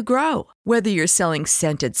help you grow. Whether you're selling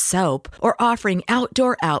scented soap or offering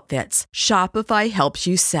outdoor outfits, Shopify helps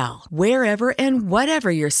you sell. Wherever and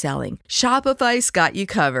whatever you're selling, Shopify's got you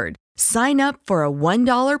covered. Sign up for a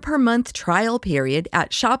 $1 per month trial period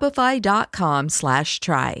at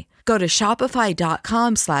shopify.com/try. Go to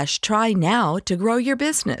shopify.com/try now to grow your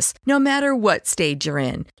business, no matter what stage you're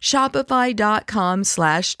in.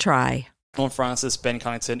 Shopify.com/try. Horne-Francis, Ben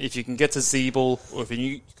Cunnington, if you can get to Zeeble, or if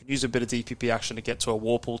you could use a bit of DPP action to get to a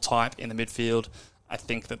Warpool type in the midfield, I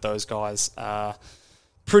think that those guys are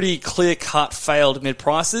pretty clear-cut failed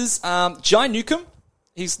mid-prices. Jai Newcomb,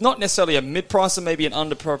 he's not necessarily a mid-pricer, maybe an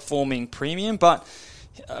underperforming premium, but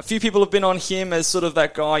a few people have been on him as sort of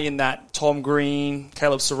that guy in that Tom Green,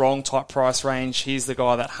 Caleb Sarong type price range. He's the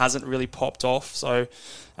guy that hasn't really popped off. So,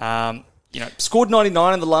 scored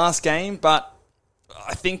 99 in the last game, but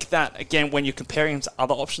I think that, again, when you're comparing him to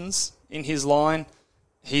other options in his line,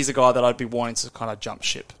 he's a guy that I'd be wanting to kind of jump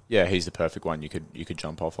ship. Yeah, he's the perfect one you could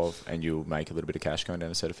jump off of, and you'll make a little bit of cash going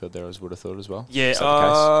down to Setterfield there, as would have thought as well.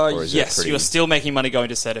 Yeah, yes, you're still making money going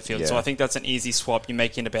to Setterfield, so I think that's an easy swap. You're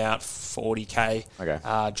making about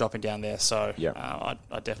 40k dropping down there, so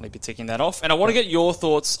I'd definitely be ticking that off. And I want to get your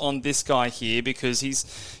thoughts on this guy here, because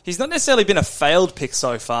he's not necessarily been a failed pick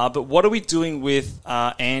so far, but what are we doing with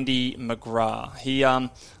Andy McGrath?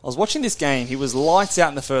 I was watching this game, he was lights out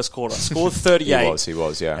in the first quarter, scored 38. He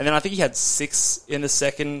was, yeah. And then I think he had 6 in the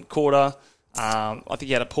second quarter. I think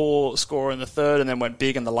he had a poor score in the third and then went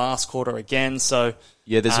big in the last quarter again. So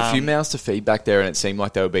yeah, there's a few mouths to feed back there, and it seemed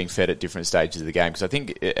like they were being fed at different stages of the game. Because I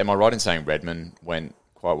think, am I right in saying Redmond went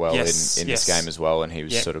quite well in this game as well, and he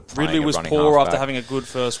was sort of playing Ridley was poor after having a good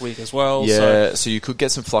first week as well. Yeah, so you could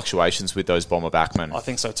get some fluctuations with those bomber backmen. I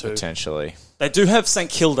think so too. Potentially. They do have St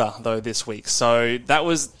Kilda, though, this week. So that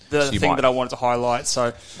was the thing that I wanted to highlight.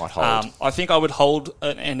 So I think I would hold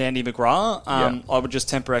an Andy McGrath. I would just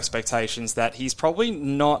temper expectations that he's probably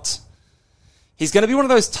not... He's going to be one of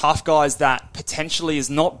those tough guys that potentially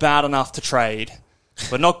is not bad enough to trade,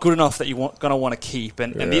 but not good enough that you're going to want to keep.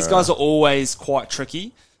 And these guys are always quite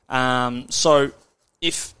tricky. So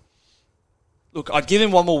I'd give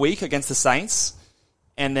him one more week against the Saints,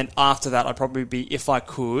 and then after that, I'd probably be, if I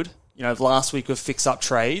could, last week of fix-up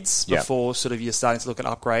trades before sort of you're starting to look at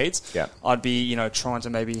upgrades. Yeah. I'd be, trying to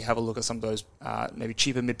maybe have a look at some of those maybe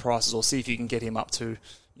cheaper mid-prices, or see if you can get him up to,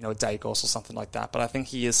 a Dacos or something like that. But I think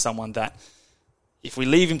he is someone that, if we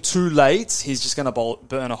leave him too late, he's just going to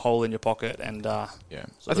burn a hole in your pocket and I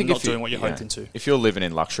think not doing what you're hoping to. If you're living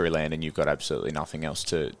in luxury land and you've got absolutely nothing else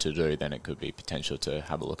to do, then it could be potential to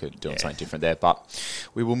have a look at doing something different there. But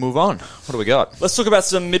we will move on. What do we got? Let's talk about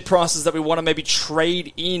some mid-prices that we want to maybe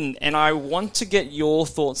trade in. And I want to get your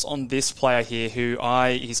thoughts on this player here,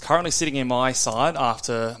 he's currently sitting in my side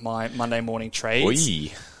after my Monday morning trades. Oi.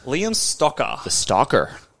 Liam Stocker. The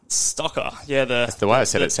Stalker. Stocker. Yeah, That's the way I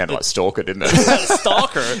said it sounded like stalker, didn't it?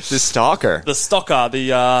 Stalker. The stalker. The Stocker,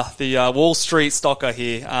 the Wall Street Stocker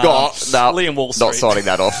here. Liam Wall Street. Not signing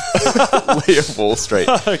that off. Liam Wall Street.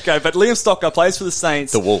 Okay, but Liam Stocker plays for the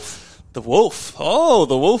Saints. The Wolf. The Wolf. Oh,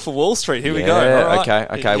 the Wolf of Wall Street. Here we go. All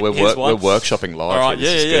right. Okay. We're workshopping live. All right,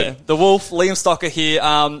 here. This is good. The Wolf, Liam Stocker here.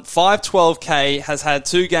 512K, has had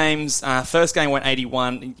 2 games. First game went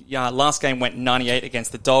 81. Last game went 98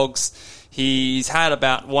 against the Dogs. He's had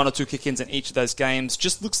about 1 or 2 kick-ins in each of those games.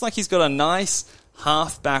 Just looks like he's got a nice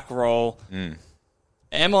half-back role.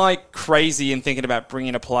 Am I crazy in thinking about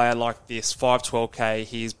bringing a player like this, 512K?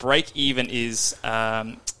 His break-even is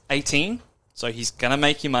 18. So he's going to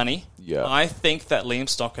make you money. Yeah. I think that Liam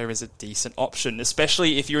Stocker is a decent option,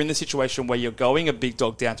 especially if you're in the situation where you're going a big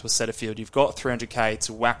dog down to a center field. You've got 300K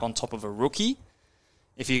to whack on top of a rookie.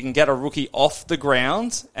 If you can get a rookie off the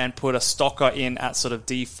ground and put a Stocker in at sort of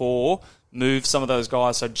D4, move some of those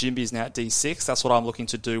guys, so Jimby's now at D6, that's what I'm looking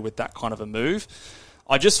to do with that kind of a move.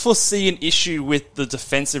 I just foresee an issue with the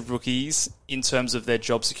defensive rookies in terms of their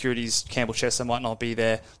job securities. Campbell Chester might not be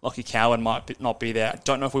there. Lockie Cowan might not be there. I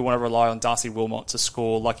don't know if we want to rely on Darcy Wilmot to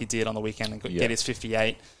score like he did on the weekend and get his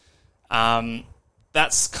 58.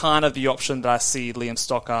 That's kind of the option that I see Liam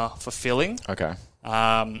Stocker fulfilling. Okay.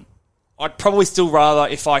 I'd probably still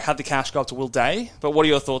rather, if I had the cash, go up to Will Day. But what are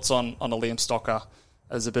your thoughts on a Liam Stocker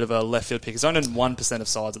as a bit of a left field pick? He's only in 1% of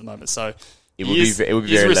sides at the moment, so... It would be very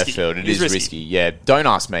risky. left field. It is risky. Yeah, don't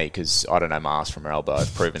ask me because I don't know Mars from her elbow.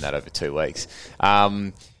 I've proven that over 2 weeks.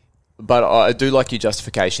 But I do like your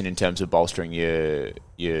justification in terms of bolstering your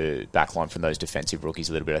backline from those defensive rookies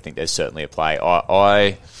a little bit. I think there's certainly a play.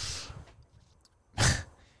 I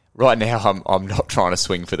right now I'm not trying to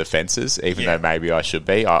swing for the fences, even though maybe I should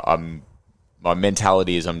be. My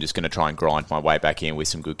mentality is I'm just going to try and grind my way back in with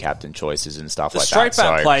some good captain choices and stuff like that. The straight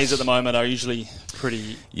back plays at the moment are usually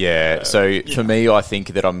pretty... For me, I think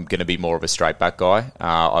that I'm going to be more of a straight back guy.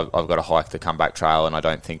 I've got to hike the comeback trail, and I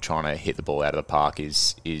don't think trying to hit the ball out of the park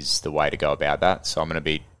is the way to go about that. So I'm going to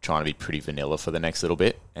be trying to be pretty vanilla for the next little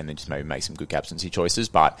bit and then just maybe make some good captaincy choices.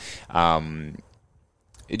 But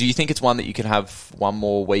do you think it's one that you can have one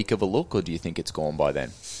more week of a look, or do you think it's gone by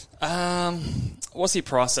then? What's he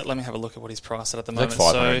priced at? Let me have a look at what he's priced at the moment.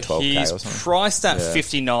 Like so he's priced at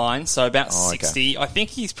 59, so about 60. Okay. I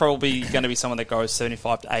think he's probably going to be someone that goes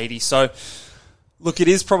 75 to 80. So, look, it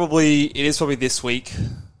is probably this week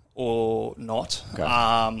or not.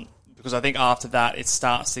 Okay. Because I think after that it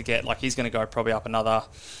starts to get like he's going to go probably up another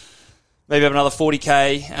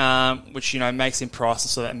 40K, which, makes him priced in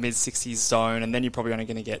sort of that mid-60s zone, and then you're probably only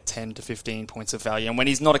going to get 10 to 15 points of value. And when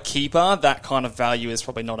he's not a keeper, that kind of value is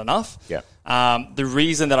probably not enough. Yeah. The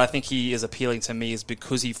reason that I think he is appealing to me is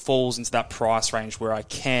because he falls into that price range where I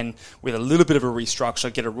can, with a little bit of a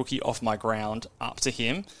restructure, get a rookie off my ground up to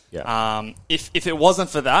him. Yeah. If it wasn't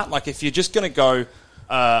for that, like if you're just going to go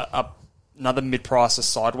another mid-price or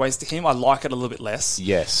sideways to him, I like it a little bit less.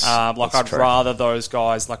 Yes. I'd rather those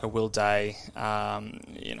guys like a Will Day,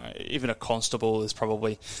 even a Constable is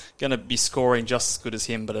probably going to be scoring just as good as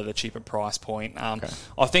him, but at a cheaper price point.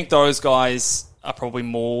 I think those guys are probably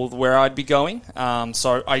more where I'd be going.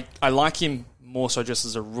 So I like him more so just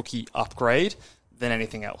as a rookie upgrade than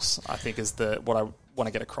anything else, I think is what I want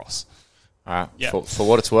to get across. All right. Yeah. For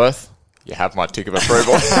what it's worth, you have my tick of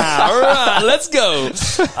approval. All right, let's go.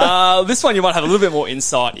 This one you might have a little bit more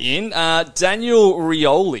insight in. Daniel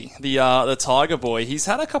Rioli, the Tiger boy. He's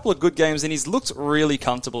had a couple of good games and he's looked really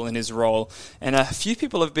comfortable in his role. And a few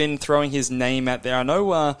people have been throwing his name out there. I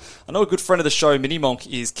know a good friend of the show, Mini Monk,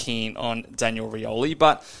 is keen on Daniel Rioli.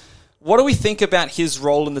 But what do we think about his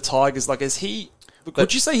role in the Tigers? Like,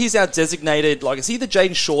 would you say he's our designated? Like, is he the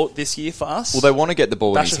Jaden Short this year for us? Well, they want to get the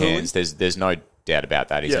ball in his hands. There's no doubt about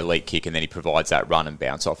that. He's an elite kick, and then he provides that run and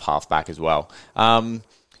bounce off halfback as well. I've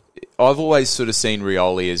always sort of seen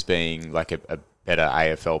Rioli as being like a better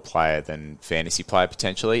AFL player than fantasy player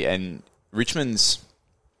potentially, and Richmond's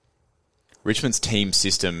team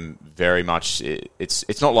system very much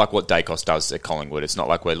it's not like what Dacos does at Collingwood. It's not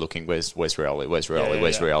like we're looking where's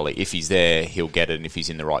Rioli. If he's there, he'll get it, and if he's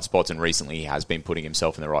in the right spots, and recently he has been putting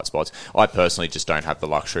himself in the right spots. I personally just don't have the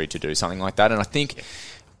luxury to do something like that, and I think.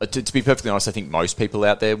 To be perfectly honest, I think most people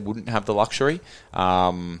out there wouldn't have the luxury.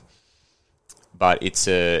 But it's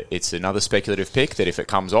another speculative pick that if it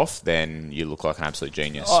comes off, then you look like an absolute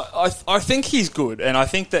genius. I think he's good, and I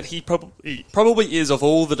think that he probably is, of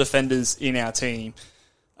all the defenders in our team,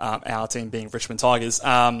 our team being Richmond Tigers.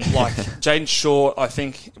 Like Jaden Short, I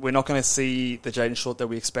think we're not going to see the Jaden Short that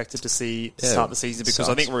we expected to see to start the season because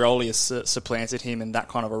I think Rioli has supplanted him in that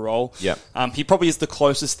kind of a role. Yep. He probably is the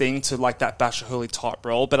closest thing to like that Basher Hooley type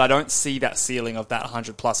role, but I don't see that ceiling of that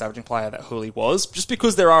 100-plus averaging player that Hooley was, just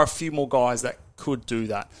because there are a few more guys that could do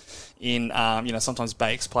that. Sometimes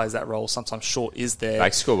Bakes plays that role, sometimes Short is there.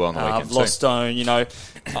 Bakes scored well on the weekend Lostone,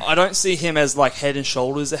 I don't see him as like head and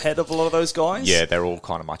shoulders ahead of a lot of those guys. Yeah, they're all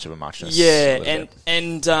kind of much of a muchness. Yeah,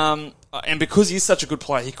 and because he's such a good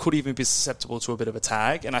player, he could even be susceptible to a bit of a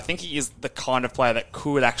tag. And I think he is the kind of player that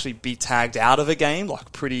could actually be tagged out of a game,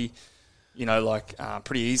 like pretty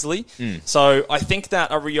easily. So I think that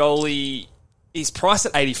Rioli, he's priced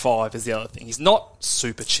at 85 is the other thing. He's not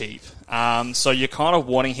super cheap. So you're kind of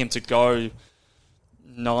wanting him to go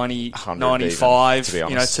 90, 95,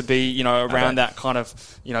 even, to be around that kind of,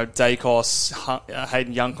 Dacos,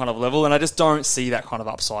 Hayden Young kind of level. And I just don't see that kind of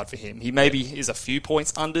upside for him. He maybe is a few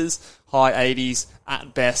points unders, high 80s,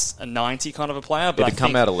 at best a 90 kind of a player. But it'd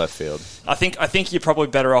come out of left field. I think you're probably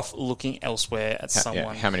better off looking elsewhere at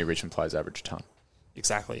someone. How many Richmond players average a ton?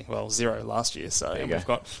 Exactly. Well, 0 last year. So we've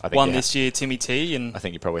got one this year, Timmy T. And I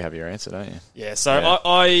think you probably have your answer, don't you? Yeah. So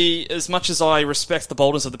I as much as I respect the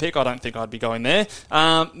boldness of the pick, I don't think I'd be going there.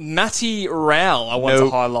 Matty Rowell, I want to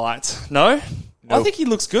highlight. No? Nope. I think he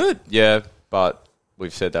looks good. Yeah, but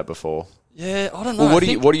we've said that before. Yeah, I don't know.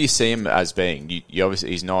 Well, what do you see him as being? You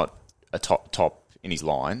obviously he's not a top in his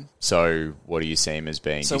line. So what do you see him as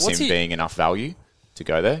being? Do you see him being enough value to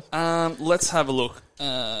go there? Let's have a look.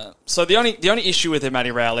 So the only issue with him, Matty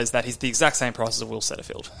Rowell, is that he's the exact same price as Will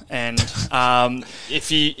Setterfield. And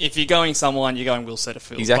if you're going someone, you're going Will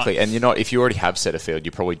Setterfield. Exactly. And if you already have Setterfield,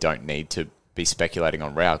 you probably don't need to be speculating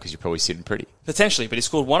on Rowell because you're probably sitting pretty. Potentially, but he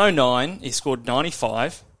scored 109. He scored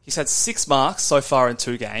 95. He's had 6 marks so far in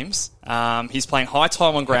 2 games. He's playing high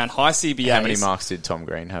time on ground, high CBAs. How many marks did Tom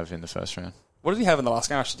Green have in the first round? What did he have in the last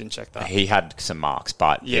game? I actually didn't check that. He had some marks,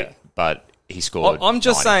 but he scored. I'm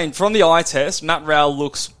just 90. saying, from the eye test, Matt Rowell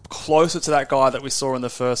looks closer to that guy that we saw in the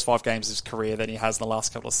first 5 games of his career than he has in the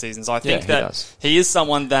last couple of seasons. I think he is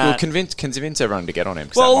someone that... Well, convince everyone to get on him,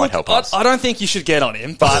 because that might help us. I don't think you should get on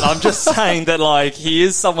him, but I'm just saying that he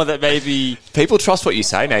is someone that maybe... People trust what you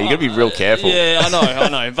say now. You've got to be real careful. Yeah, I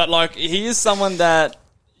know. But he is someone that,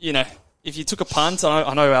 if you took a punt,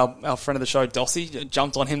 I know our friend of the show, Dossie,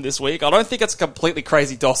 jumped on him this week. I don't think it's a completely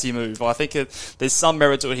crazy Dossie move. I think there's some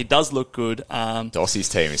merit to it. He does look good. Dossie's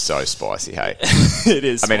team is so spicy, hey? It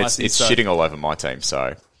is. I mean, it's shitting all over my team,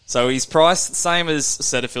 so... So he's priced same as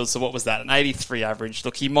Setterfield. So what was that? An 83 average.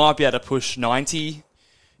 Look, he might be able to push 90,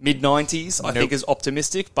 mid-90s, I think is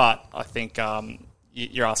optimistic, but I think...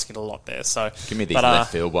 you're asking a lot there. So give me these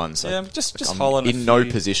left field ones. Yeah, just hold in no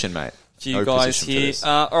position, mate. Few guys here.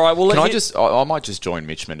 All right, well, I might just join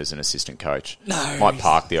Mitchmond as an assistant coach. No, might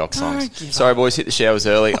park the Oxons. Sorry, boys, hit the showers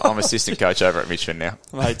early. I'm assistant coach over at Mitchmond now.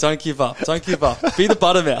 Mate, don't give up. Be the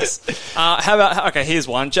buttermouse. How about? Okay, here's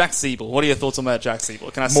one. Jack Siebel. What are your thoughts on Jack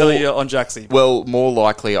Siebel? Can I sell you on Jack Siebel? Well, more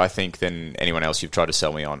likely, I think, than anyone else you've tried to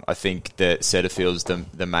sell me on. I think that Setterfield's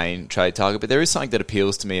the main trade target, but there is something that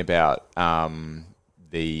appeals to me about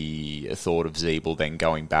the thought of Siebel then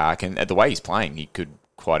going back, and the way he's playing, he could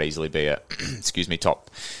quite easily be a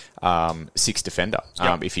top 6 defender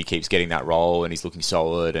if he keeps getting that role and he's looking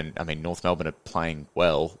solid. And I mean, North Melbourne are playing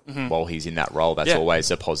well while he's in that role. That's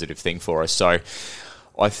always a positive thing for us. So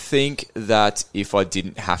I think that if I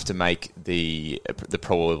didn't have to make the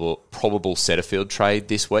probable Setterfield trade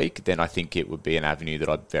this week, then I think it would be an avenue that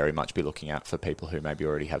I'd very much be looking at for people who maybe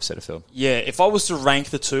already have Setterfield. Yeah, if I was to rank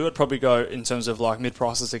the two, I'd probably go, in terms of mid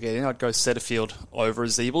prices to get in, I'd go Setterfield over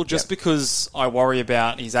Siebel, just because I worry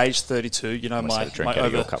about his age 32. My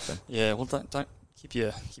over your cup then. Yeah, well, don't keep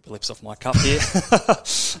your lips off my cup here.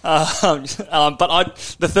 But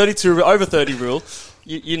the 32 over 30 rule.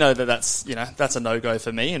 You know that's a no-go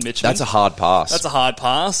for me and Mitchmond. That's a hard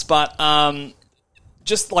pass. But and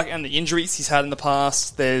the injuries he's had in the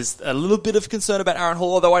past, there's a little bit of concern about Aaron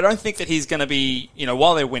Hall, although I don't think that he's going to be,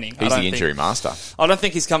 while they're winning. He's the injury master. I don't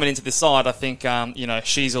think he's coming into this side. I think,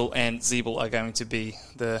 Sheasel and Siebel are going to be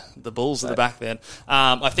the bulls at the back then.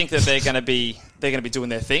 I think that they're going to be doing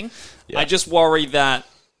their thing. Yeah. I just worry that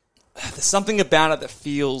there's something about it that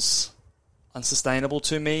feels unsustainable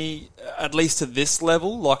to me, at least to this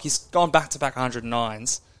level. He's gone back-to-back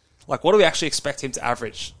 109s. What do we actually expect him to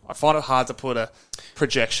average? I find it hard to put a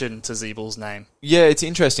projection to Siebel's name. Yeah, it's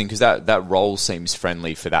interesting because that role seems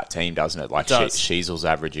friendly for that team, doesn't it? Sheasel's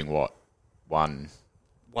averaging, what,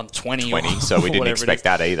 120, so we didn't expect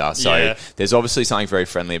that either. So there's obviously something very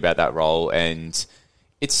friendly about that role, and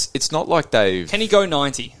it's not like they've... Can he go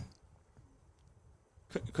 90?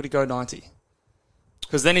 Could he go 90?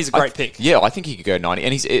 Because then he's a great pick. Yeah, I think he could go 90.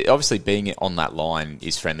 And he's obviously being on that line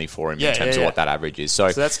is friendly for him in terms of what that average is.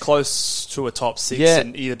 So that's close to a top 6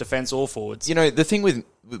 in either defence or forwards. You know, the thing with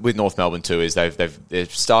North Melbourne too is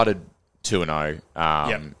they've started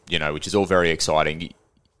 2-0, you know, which is all very exciting.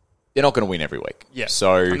 They're not going to win every week. Yeah.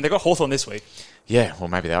 So I mean, they've got Hawthorn this week. Yeah, well,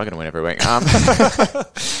 maybe they are going to win every week.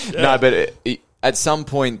 No, but at some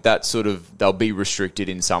point, that sort of they'll be restricted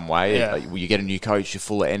in some way. Yeah. You get a new coach, you're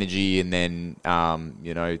full of energy, and then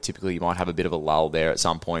you know, typically you might have a bit of a lull there at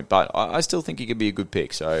some point. But I still think he could be a good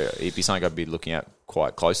pick, so it'd be something I'd be looking at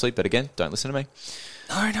quite closely. But again, don't listen to me.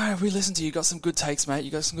 No, we listened to you. You got some good takes, mate.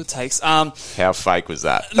 You got some good takes. How fake was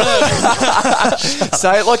that?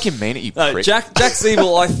 Say it like you mean it, you prick. Jack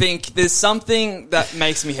Ziebell, I think there's something that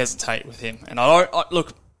makes me hesitate with him. And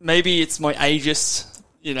look, maybe it's my ageist.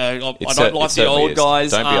 You know, I don't like the old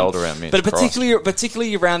guys. Don't be old around me. But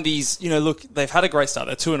particularly around these, you know, look, they've had a great start.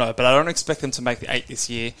 They're 2-0, but I don't expect them to make the 8 this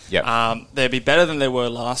year. Yep. They'll be better than they were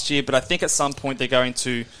last year, but I think at some point they're going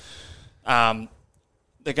to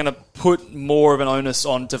put more of an onus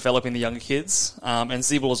on developing the younger kids. And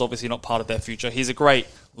Ziebell is obviously not part of their future. He's a great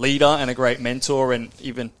leader and a great mentor, and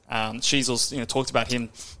even Sheasel's talked about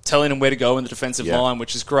him telling him where to go in the defensive line,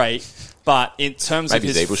 which is great. But in terms of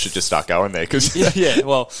Ziebell should just start going there because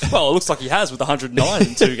well, it looks like he has with 109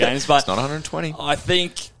 in 2 games, but it's not 120. I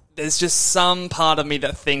think there's just some part of me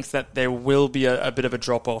that thinks that there will be a bit of a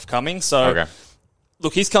drop off coming. So.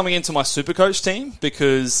 Look, he's coming into my Supercoach team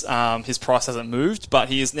because his price hasn't moved, but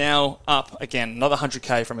he is now up again, another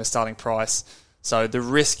 100K from his starting price. So the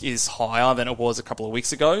risk is higher than it was a couple of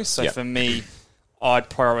weeks ago. So for me, I'd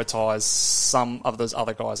prioritise some of those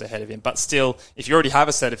other guys ahead of him. But still, if you already have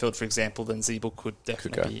a Setterfield, for example, then Ziebell could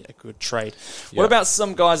definitely be a good trade. What about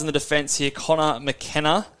some guys in the defence here? Connor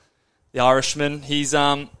McKenna, the Irishman. He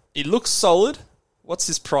looks solid. What's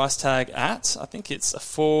his price tag at? I think it's a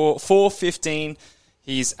 4.15.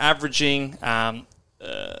 He's averaging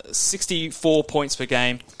 64 points per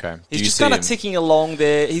game. Okay. He's just kind of ticking along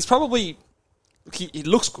there. He's probably... He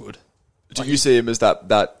looks good. Do you see him as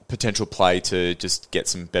that potential play to just get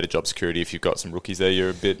some better job security if you've got some rookies there you're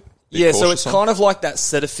a bit so it's kind of like that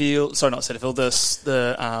Setterfield... Sorry, not Setterfield. The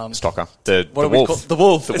Stocker. The Wolf. The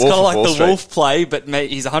Wolf. It's kind of like the Wolf play, but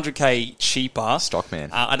he's 100K cheaper. Stockman.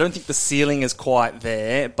 I don't think the ceiling is quite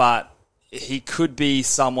there, but he could be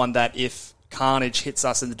someone that if Carnage hits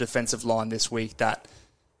us in the defensive line this week, that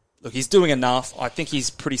look, he's doing enough. I think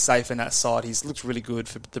he's pretty safe in that side. He looks really good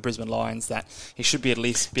for the Brisbane Lions. That he should be at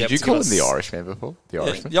least be able to. Did you call him the Irishman before? The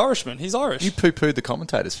Irishman. The Irishman. He's Irish. You pooed the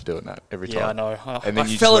commentators for doing that every time. Yeah, I know. And then I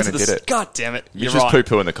you fell just into went and did it. God damn it! You're just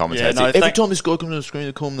poo-pooing the commentators. Yeah, no, every time this guy comes on the screen,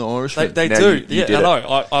 they call him the Irishman. They now do. You I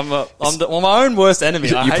know. I'm my own worst enemy.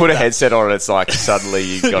 You put a headset on, and it's like suddenly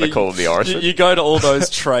you got to call him the Irishman. You go to all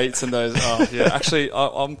those traits and those. Actually,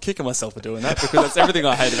 I'm kicking myself for doing that because that's everything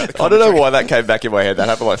I hate about the commentary. I don't know why that came back in my head. That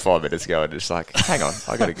happened like 5 minutes ago, and it's like, hang on,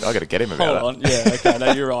 I got to get him about Hold on. Yeah, okay,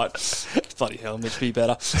 no, you're right. Bloody hell, Mitch, be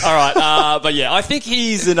better. All right, but yeah, I think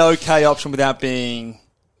he's an okay option without being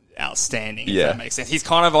outstanding, if that makes sense. He's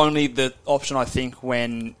kind of only the option, I think,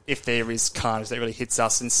 if there is carnage that really hits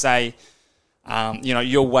us and say,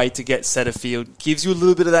 your way to get Setterfield gives you a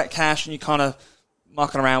little bit of that cash and you kind of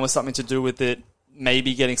mucking around with something to do with it.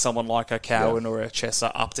 Maybe getting someone like a Cowan or a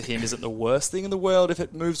Chesser up to him isn't the worst thing in the world if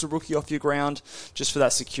it moves a rookie off your ground just for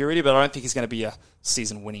that security, but I don't think he's going to be a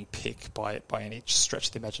season-winning pick by any stretch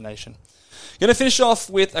of the imagination. Going to finish off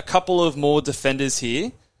with a couple of more defenders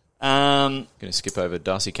here. Going to skip over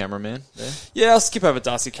Darcy Cameraman there? Yeah, I'll skip over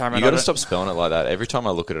Darcy Cameraman. You got to stop spelling it like that. Every time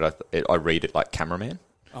I look at it, I read it like Cameraman.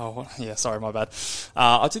 Oh, yeah, sorry, my bad.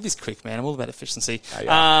 I'll do this quick, man. I'm all about efficiency.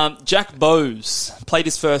 Jack Bowes played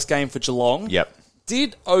his first game for Geelong. Yep.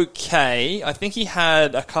 Did okay. I think he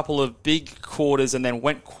had a couple of big quarters and then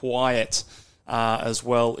went quiet as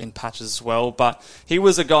well in patches as well. But he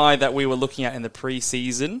was a guy that we were looking at in the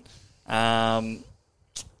preseason.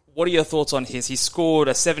 What are your thoughts on his? He scored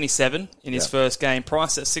a 77 in his first game,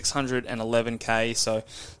 priced at 611K. So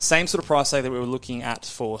same sort of price tag that we were looking at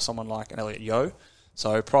for someone like an Elliot Yeo.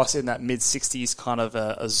 So priced in that mid-60s kind of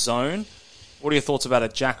a zone. What are your thoughts about a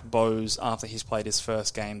Jack Bowes after he's played his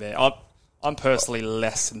first game there? I'm personally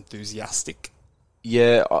less enthusiastic.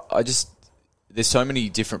 Yeah, I just... There's so many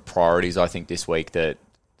different priorities, I think, this week that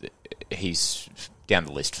he's down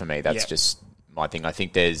the list for me. That's just my thing. I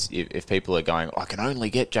think there's... If people are going, I can only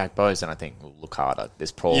get Jack Bowes, then I think, well, look harder.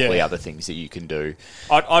 There's probably other things that you can do.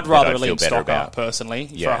 I'd rather leave Stocker, personally,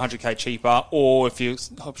 for 100K cheaper. Or if you're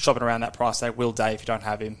shopping around that price tag, Will Day, if you don't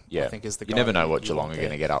have him, I think is the guy. You never know what Geelong are going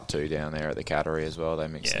to get up to down there at the Cattery as well. They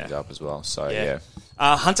mix things up as well. So,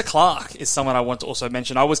 Hunter Clark is someone I want to also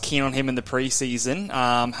mention. I was keen on him in the preseason.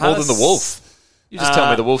 More than the Wolf. You just tell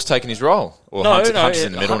me the Wolf's taken his role. Or Hunter's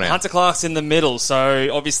in the middle now. Hunter Clark's in the middle. So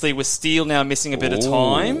obviously with Steele now missing a bit of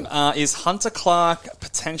time, is Hunter Clark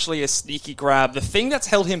potentially a sneaky grab? The thing that's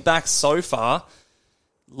held him back so far,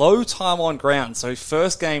 low time on ground. So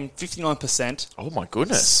first game, 59%. Oh my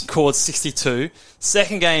goodness. Scored 62.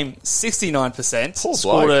 Second game, 69%. Poor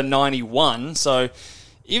scored bloke. a 91. So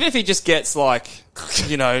even if he just gets like,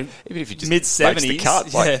 even if he just mid-70s. makes the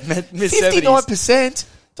cut, like, mid-70s. 59%?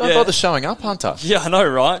 Don't Yeah. bother showing up, Hunter. Yeah, I know,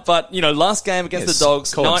 right? But, last game against the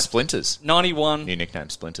Dogs, Call him Splinters. 91. New nickname,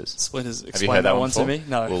 Splinters. Splinters, Have explain you heard that one to me?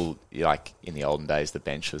 No. Well, like in the olden days, the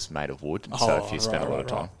bench was made of wood, so if you spent a lot of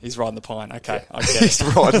time. He's riding the pine. Okay, I get it. He's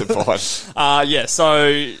riding the pine. So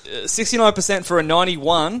 69% for a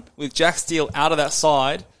 91 with Jack Steele out of that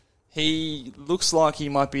side. He looks like he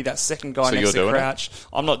might be that second guy So next you're to doing Crouch.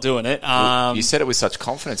 I'm not doing it. You said it with such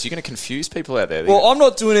confidence. You're going to confuse people out there. Well, I'm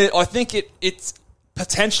not doing it. I think it's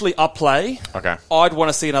potentially up play. Okay. I'd want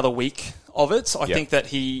to see another week of it. I think that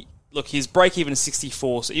his break even is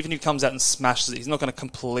 64, so even if he comes out and smashes it, he's not going to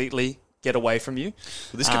completely get away from you.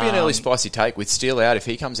 Well, this could be an early spicy take with Steele out. If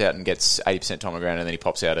he comes out and gets 80% time on ground and then he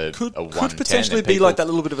pops out a 110, could potentially be like that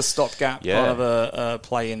little bit of a stopgap kind of a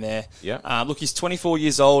play in there. Yeah. Look, he's 24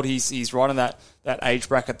 years old. He's right in that age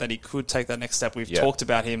bracket that he could take that next step. We've talked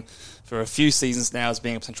about him for a few seasons now as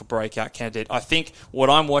being a potential breakout candidate. I think what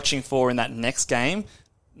I'm watching for in that next game,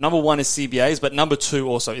 number one is CBAs, but number two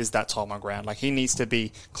also is that time on ground. Like, he needs to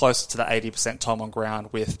be closer to the 80% time on ground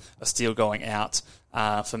with a Steele going out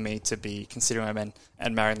for me to be considering him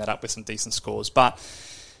and marrying that up with some decent scores. But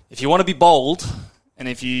if you want to be bold, and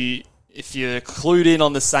if you're clued in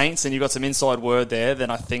on the Saints and you've got some inside word there,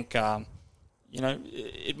 then I think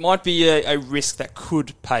it might be a risk that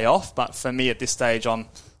could pay off. But for me at this stage, I'm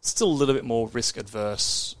still a little bit more risk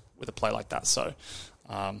adverse with a play like that. So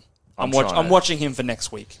I'm watching him for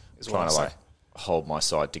next week. Is what I say. Hold my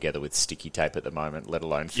side together with sticky tape at the moment, let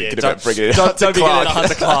alone thinking about bringing it Don't be getting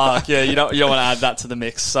Hunter Clark. Clark. Yeah, you don't want to add that to the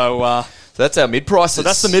mix. So that's our mid prices. So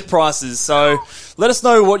that's the mid prices. So let us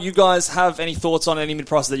know what you guys have, any thoughts on any mid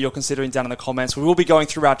prices that you're considering down in the comments. We will be going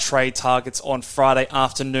through our trade targets on Friday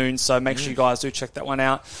afternoon, so make sure you guys do check that one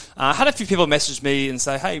out. I had a few people message me and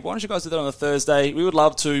say, hey, why don't you guys do that on a Thursday? We would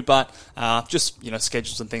love to, but just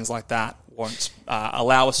schedules and things like that won't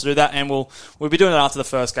allow us to do that, and we'll be doing it after the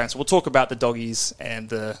first game. So we'll talk about the Doggies and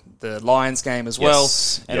the Lions game as well,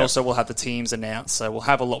 and also we'll have the teams announced. So we'll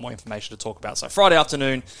have a lot more information to talk about. So Friday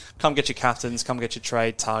afternoon, come get your captains, come get your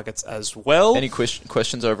trade targets as well. Any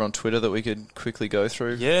questions over on Twitter that we could quickly go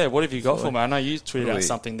through? Yeah, what have you got for me? I know you tweeted out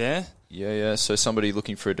something there. Yeah. So somebody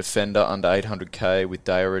looking for a defender under 800k with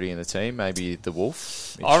Day already in the team, maybe the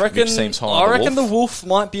Wolf. I reckon seems high on the Wolf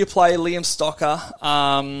might be a play. Liam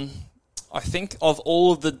Stocker. I think of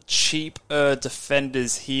all of the cheap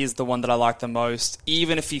defenders, he is the one that I like the most.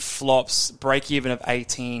 Even if he flops, break-even of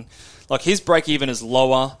 18. Like, his break-even is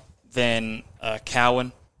lower than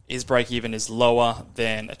Cowan. His break-even is lower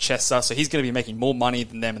than a Chester. So he's going to be making more money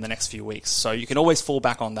than them in the next few weeks. So you can always fall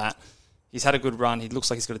back on that. He's had a good run. He looks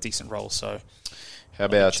like he's got a decent role. So how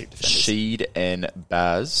about Sheed and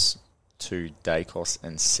Baz to Dacos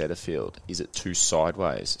and Setterfield? Is it too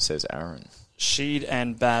sideways, says Aaron. Sheed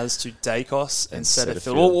and Baz to Dacos and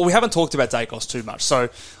Setterfield. Well, we haven't talked about Dacos too much, so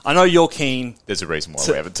I know you're keen. There's a reason why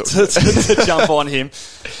we haven't talked about it. To jump on him.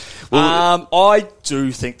 I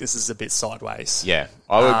do think this is a bit sideways. Yeah,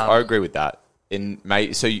 I agree with that.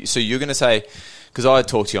 So you're going to say, because I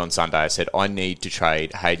talked to you on Sunday, I said I need to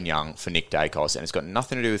trade Hayden Young for Nick Dacos, and it's got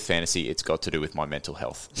nothing to do with fantasy. It's got to do with my mental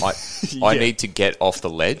health. I need to get off the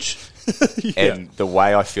ledge. And the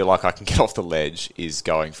way I feel like I can get off the ledge is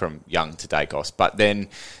going from Young to Dacos. But then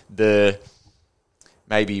the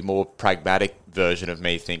maybe more pragmatic version of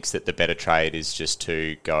me thinks that the better trade is just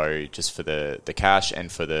to go just for the cash,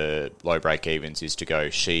 and for the low break-evens is to go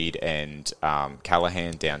Sheed and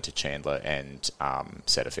Callahan down to Chandler and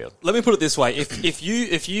Setterfield. Let me put it this way.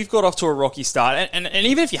 If you've got off to a rocky start, and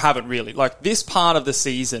even if you haven't really, like, this part of the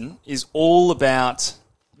season is all about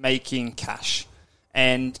making cash.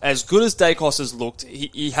 And as good as Dacos has looked,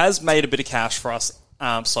 he has made a bit of cash for us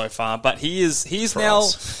so far. But he's now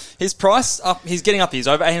his price up. He's getting up. He's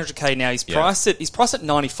over 800k now. He's priced at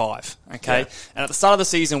 95. Okay, and at the start of the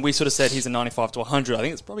season, we sort of said he's a 95 to 100. I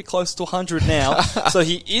think it's probably close to 100 now. So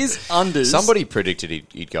he is unders. Somebody predicted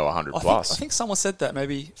he'd go 100 plus. I think someone said that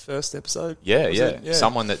maybe first episode. Yeah.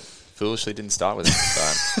 Someone that foolishly didn't start with him.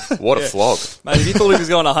 So what a flog. Mate, if you thought he was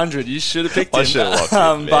going 100, you should have picked him. I should have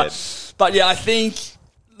locked him. But yeah, I think,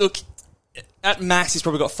 look, At max, he's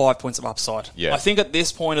probably got 5 points of upside. Yeah. I think at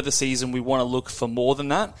this point of the season, we want to look for more than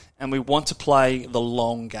that, and we want to play the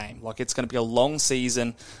long game. Like, it's going to be a long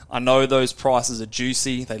season. I know those prices are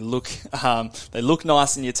juicy. They look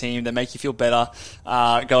nice in your team. They make you feel better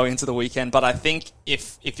going into the weekend. But I think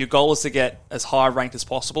if your goal is to get as high ranked as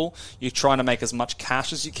possible, you're trying to make as much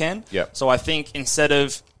cash as you can. Yep. So I think instead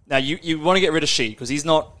of... Now, you want to get rid of Sheed because he's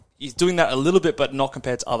doing that a little bit, but not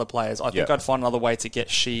compared to other players. I think I'd find another way to get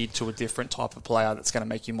Sheed to a different type of player that's going to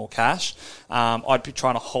make you more cash. I'd be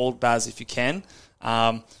trying to hold Baz if you can.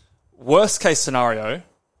 Worst case scenario,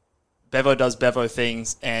 Bevo does Bevo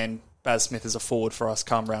things, and Baz Smith is a forward for us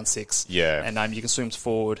come round 6. Yeah. And you can swim to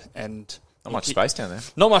forward. And Not much space down there.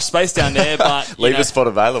 Not much space down there, but... Leave a spot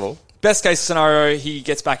available. Best case scenario, he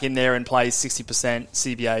gets back in there and plays 60%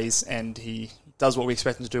 CBAs, and he does what we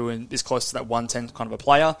expect him to do and is close to that 110 kind of a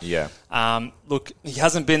player. Yeah. Look, he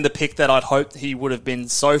hasn't been the pick that I'd hoped he would have been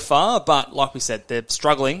so far, but like we said, they're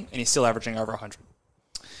struggling, and he's still averaging over 100.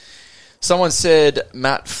 Someone said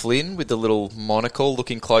Matt Flynn with the little monocle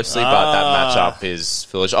looking closely, but that matchup is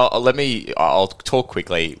foolish. I'll talk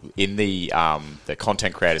quickly. In the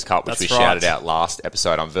Content Creators Cup, which we shouted out last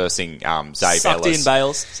episode, I'm versing Zave Sucked Ellis. in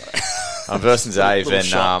Bales. Sorry. I'm versing Zave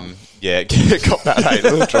and... Yeah, got that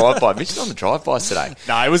little drive-by. Mitch on the drive-bys today.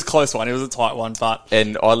 No, it was a close one. It was a tight one, but...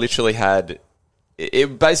 And I literally had...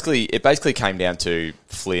 It basically came down to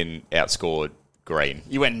Flynn outscored Green.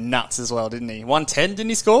 You went nuts as well, didn't he? 110, didn't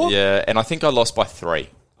he score? Yeah, and I think I lost by 3.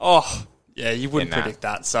 Oh, yeah, you wouldn't predict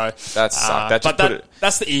that. So that's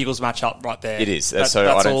that's the Eagles matchup right there. It is. That's I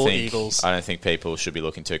Eagles. don't think people should be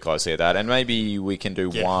looking too closely at that. And maybe we can do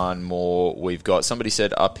one more. We've got somebody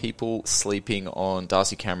said, are people sleeping on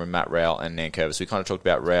Darcy Cameron, Matt Rowell, and Nankervis? We kind of talked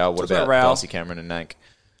about Rowell. What about Darcy Cameron and Nank?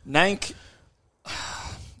 Nank,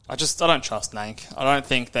 I don't trust Nank. I don't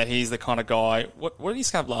think that he's the kind of guy. What did he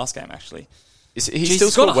have last game actually? He still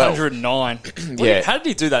got scored well. 109. How did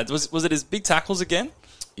he do that? Was it his big tackles again?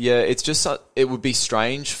 Yeah, it's just it would be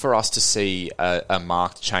strange for us to see a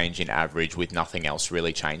marked change in average with nothing else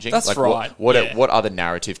really changing. That's right. What other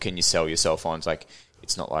narrative can you sell yourself on? It's like,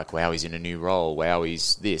 it's not like, wow, he's in a new role. Wow,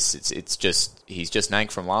 he's this. It's just he's just Nank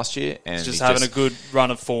from last year, and he's just having a good run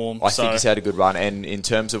of form. I think he's had a good run, and in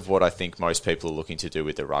terms of what I think most people are looking to do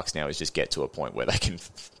with the rucks now is just get to a point where they can,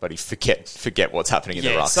 forget what's happening in the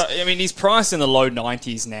rucks. So I mean, he's priced in the low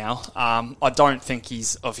 90s now. I don't think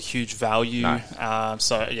he's of huge value. No.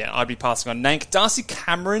 I'd be passing on Nank. Darcy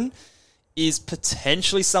Cameron is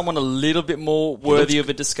potentially someone a little bit more worthy of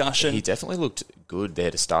a discussion. He definitely looked good there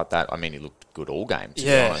to start that. I mean, he looked good all game, to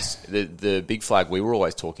be honest. The big flag we were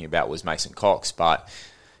always talking about was Mason Cox, but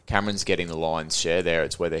Cameron's getting the Lions share there.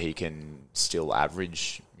 It's whether he can still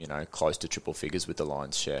average, close to triple figures with the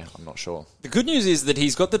Lions share. I'm not sure. The good news is that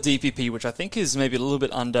he's got the DPP, which I think is maybe a little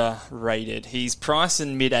bit underrated. He's priced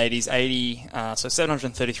in mid-80s, 80, so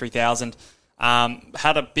 733,000.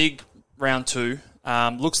 Had a big round 2.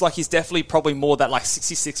 Looks like he's definitely probably more that like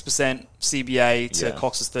 66% CBA to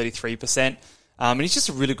Cox's 33%. And he's just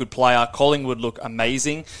a really good player. Collingwood look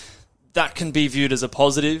amazing. That can be viewed as a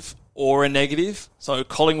positive or a negative. So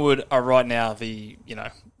Collingwood are right now they're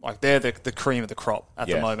the cream of the crop at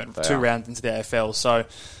the moment. 2 rounds into the AFL. So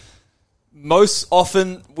most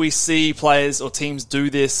often we see players or teams do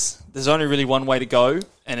this. There's only really one way to go,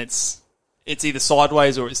 and it's either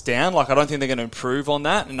sideways or it's down. Like, I don't think they're going to improve on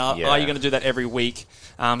that. And are you going to do that every week?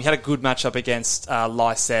 He had a good matchup against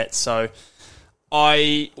Lysette, so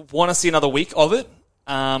I want to see another week of it.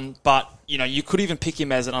 But, you could even pick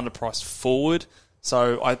him as an underpriced forward.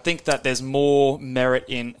 So I think that there's more merit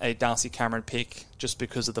in a Darcy Cameron pick just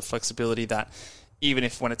because of the flexibility that even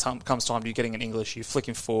if when it comes time to you getting an English, you flick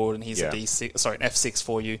him forward and he's an F6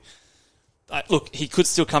 for you. Look, he could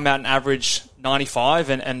still come out and average 95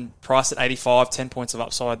 and price at 85, 10 points of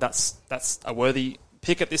upside. That's a worthy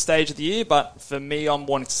pick at this stage of the year. But for me, I'm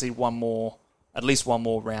wanting to see at least one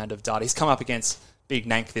more round of data. He's come up against Big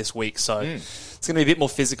Nank this week, so it's going to be a bit more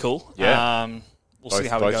physical. Yeah. We'll see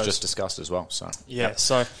how it goes. Both just discussed as well. So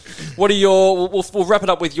So what are your... We'll wrap it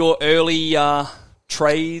up with your early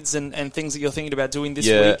trades and things that you're thinking about doing this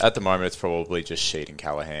week. Yeah, at the moment, it's probably just Sheed and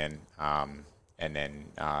Callahan. And then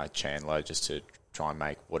Chandler just to try and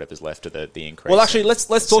make whatever's left of the increase. Well, actually, let's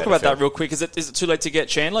talk about that real quick. Is it too late to get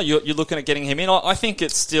Chandler? You're looking at getting him in. I think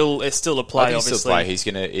it's still a play. He's still a play. He's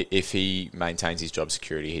gonna, if he maintains his job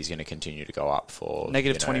security, he's going to continue to go up for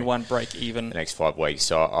negative 21 break even the next 5 weeks.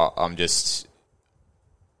 So I'm just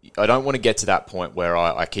I don't want to get to that point where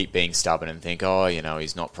I keep being stubborn and think,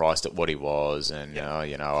 he's not priced at what he was, and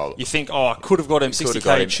you think, I could have got him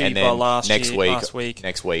 60k cheaper last week.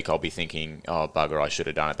 Next week, I'll be thinking, bugger, I should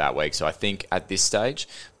have done it that week. So I think at this stage,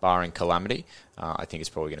 barring calamity, I think it's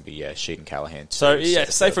probably going to be Sheed and Callaghan. So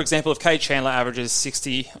say for example, if Cade Chandler averages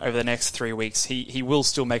 60 over the next 3 weeks, he will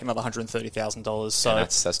still make another $130,000. So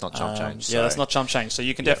that's not chump change. So. Yeah, that's not chump change. So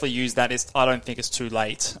you can definitely use that. I don't think it's too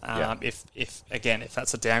late. If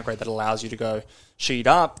that's a downgrade that allows you to go Sheed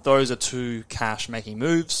up, those are two cash making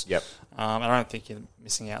moves. Yep. I don't think you're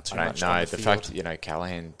missing out too much. No, the fact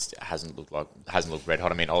Callaghan hasn't looked red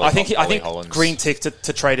hot. I mean, I think Hollands, green tick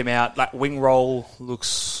to trade him out. Like wing roll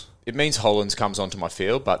looks. It means Hollands comes onto my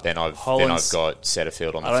field, but then I've got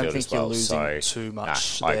Setterfield on the field as well. I don't think you're losing too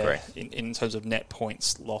much I agree. In terms of net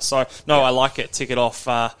points lost. So, I like it. Tick it off.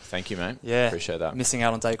 Thank you, mate. Yeah. Appreciate that. Missing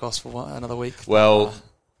out on Dacos for another week. Well,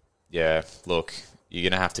 look, you're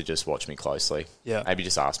going to have to just watch me closely. Yeah. Maybe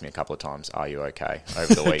just ask me a couple of times, are you okay,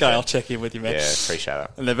 over the weekend? Okay, I'll check in with you, man. Yeah, appreciate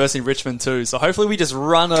that. And they're versing Richmond too, so hopefully we just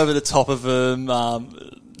run over the top of them.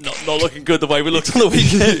 Not looking good the way we looked on the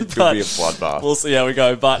weekend. Could be a bloodbath. We'll see how we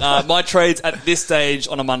go. But my trades at this stage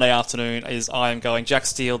on a Monday afternoon is I am going Jack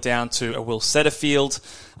Steele down to a Will Setterfield,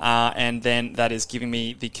 and then that is giving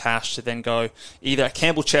me the cash to then go either a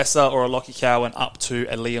Campbell Chesser or a Lockie Cowan up to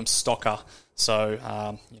a Liam Stocker.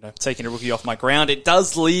 So, taking a rookie off my ground. It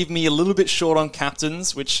does leave me a little bit short on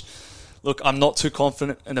captains, which... Look, I'm not too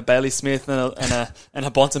confident in a Bailey Smith and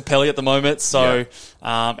a Bontempelli at the moment. So,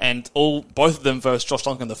 both of them versus Josh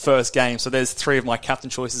Duncan the first game. So there's three of my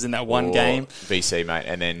captain choices in that one game. VC, mate,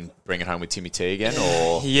 and then bring it home with Timmy T again,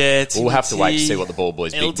 or Timmy we'll have to wait to see what the big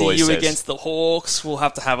boys says. Against the Hawks, we'll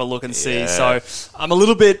have to have a look and see. So I'm a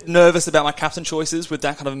little bit nervous about my captain choices with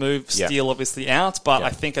that kind of move. Steele obviously out, but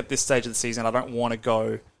I think at this stage of the season, I don't want to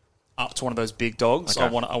go up to one of those big dogs. Okay. I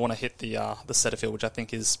want to hit the Setterfield, which I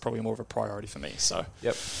think is probably more of a priority for me. So,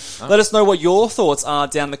 let us know what your thoughts are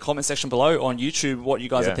down in the comment section below on YouTube. What you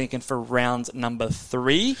guys are thinking for round number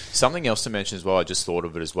 3. Something else to mention as well. I just thought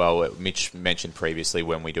of it as well. Mitch mentioned previously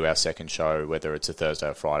when we do our second show, whether it's a Thursday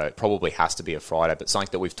or Friday, it probably has to be a Friday. But something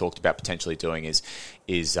that we've talked about potentially doing is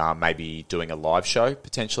maybe doing a live show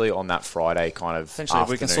potentially on that Friday kind of afternoon.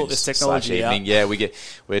 We can sort this technology out. Yeah,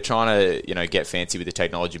 we're trying to get fancy with the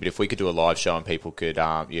technology, but if we could do a live show and people could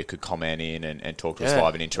comment in and talk to us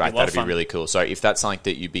live and interact, that'd be really cool. So if that's something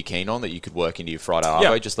that you'd be keen on, that you could work into your Friday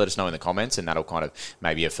arvo, just let us know in the comments, and that'll kind of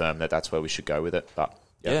maybe affirm that that's where we should go with it. But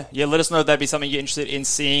Yeah, let us know if that'd be something you're interested in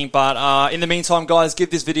seeing. But in the meantime, guys,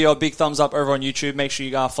 give this video a big thumbs up over on YouTube. Make sure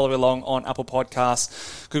you follow along on Apple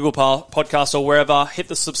Podcasts, Google Podcasts, or wherever. Hit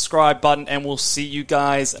the subscribe button, and we'll see you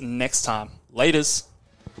guys next time. Laters.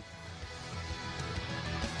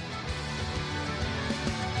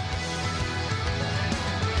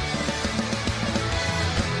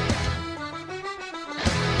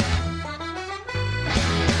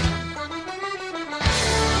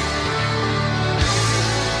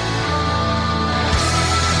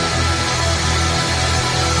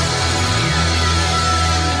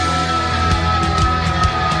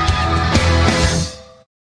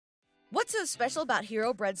 What's so special about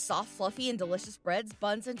Hero Bread's soft, fluffy, and delicious breads,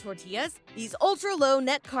 buns, and tortillas? These ultra-low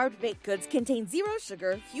net-carb baked goods contain zero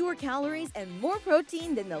sugar, fewer calories, and more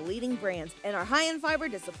protein than the leading brands, and are high in fiber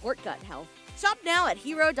to support gut health. Shop now at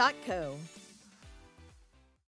Hero.co.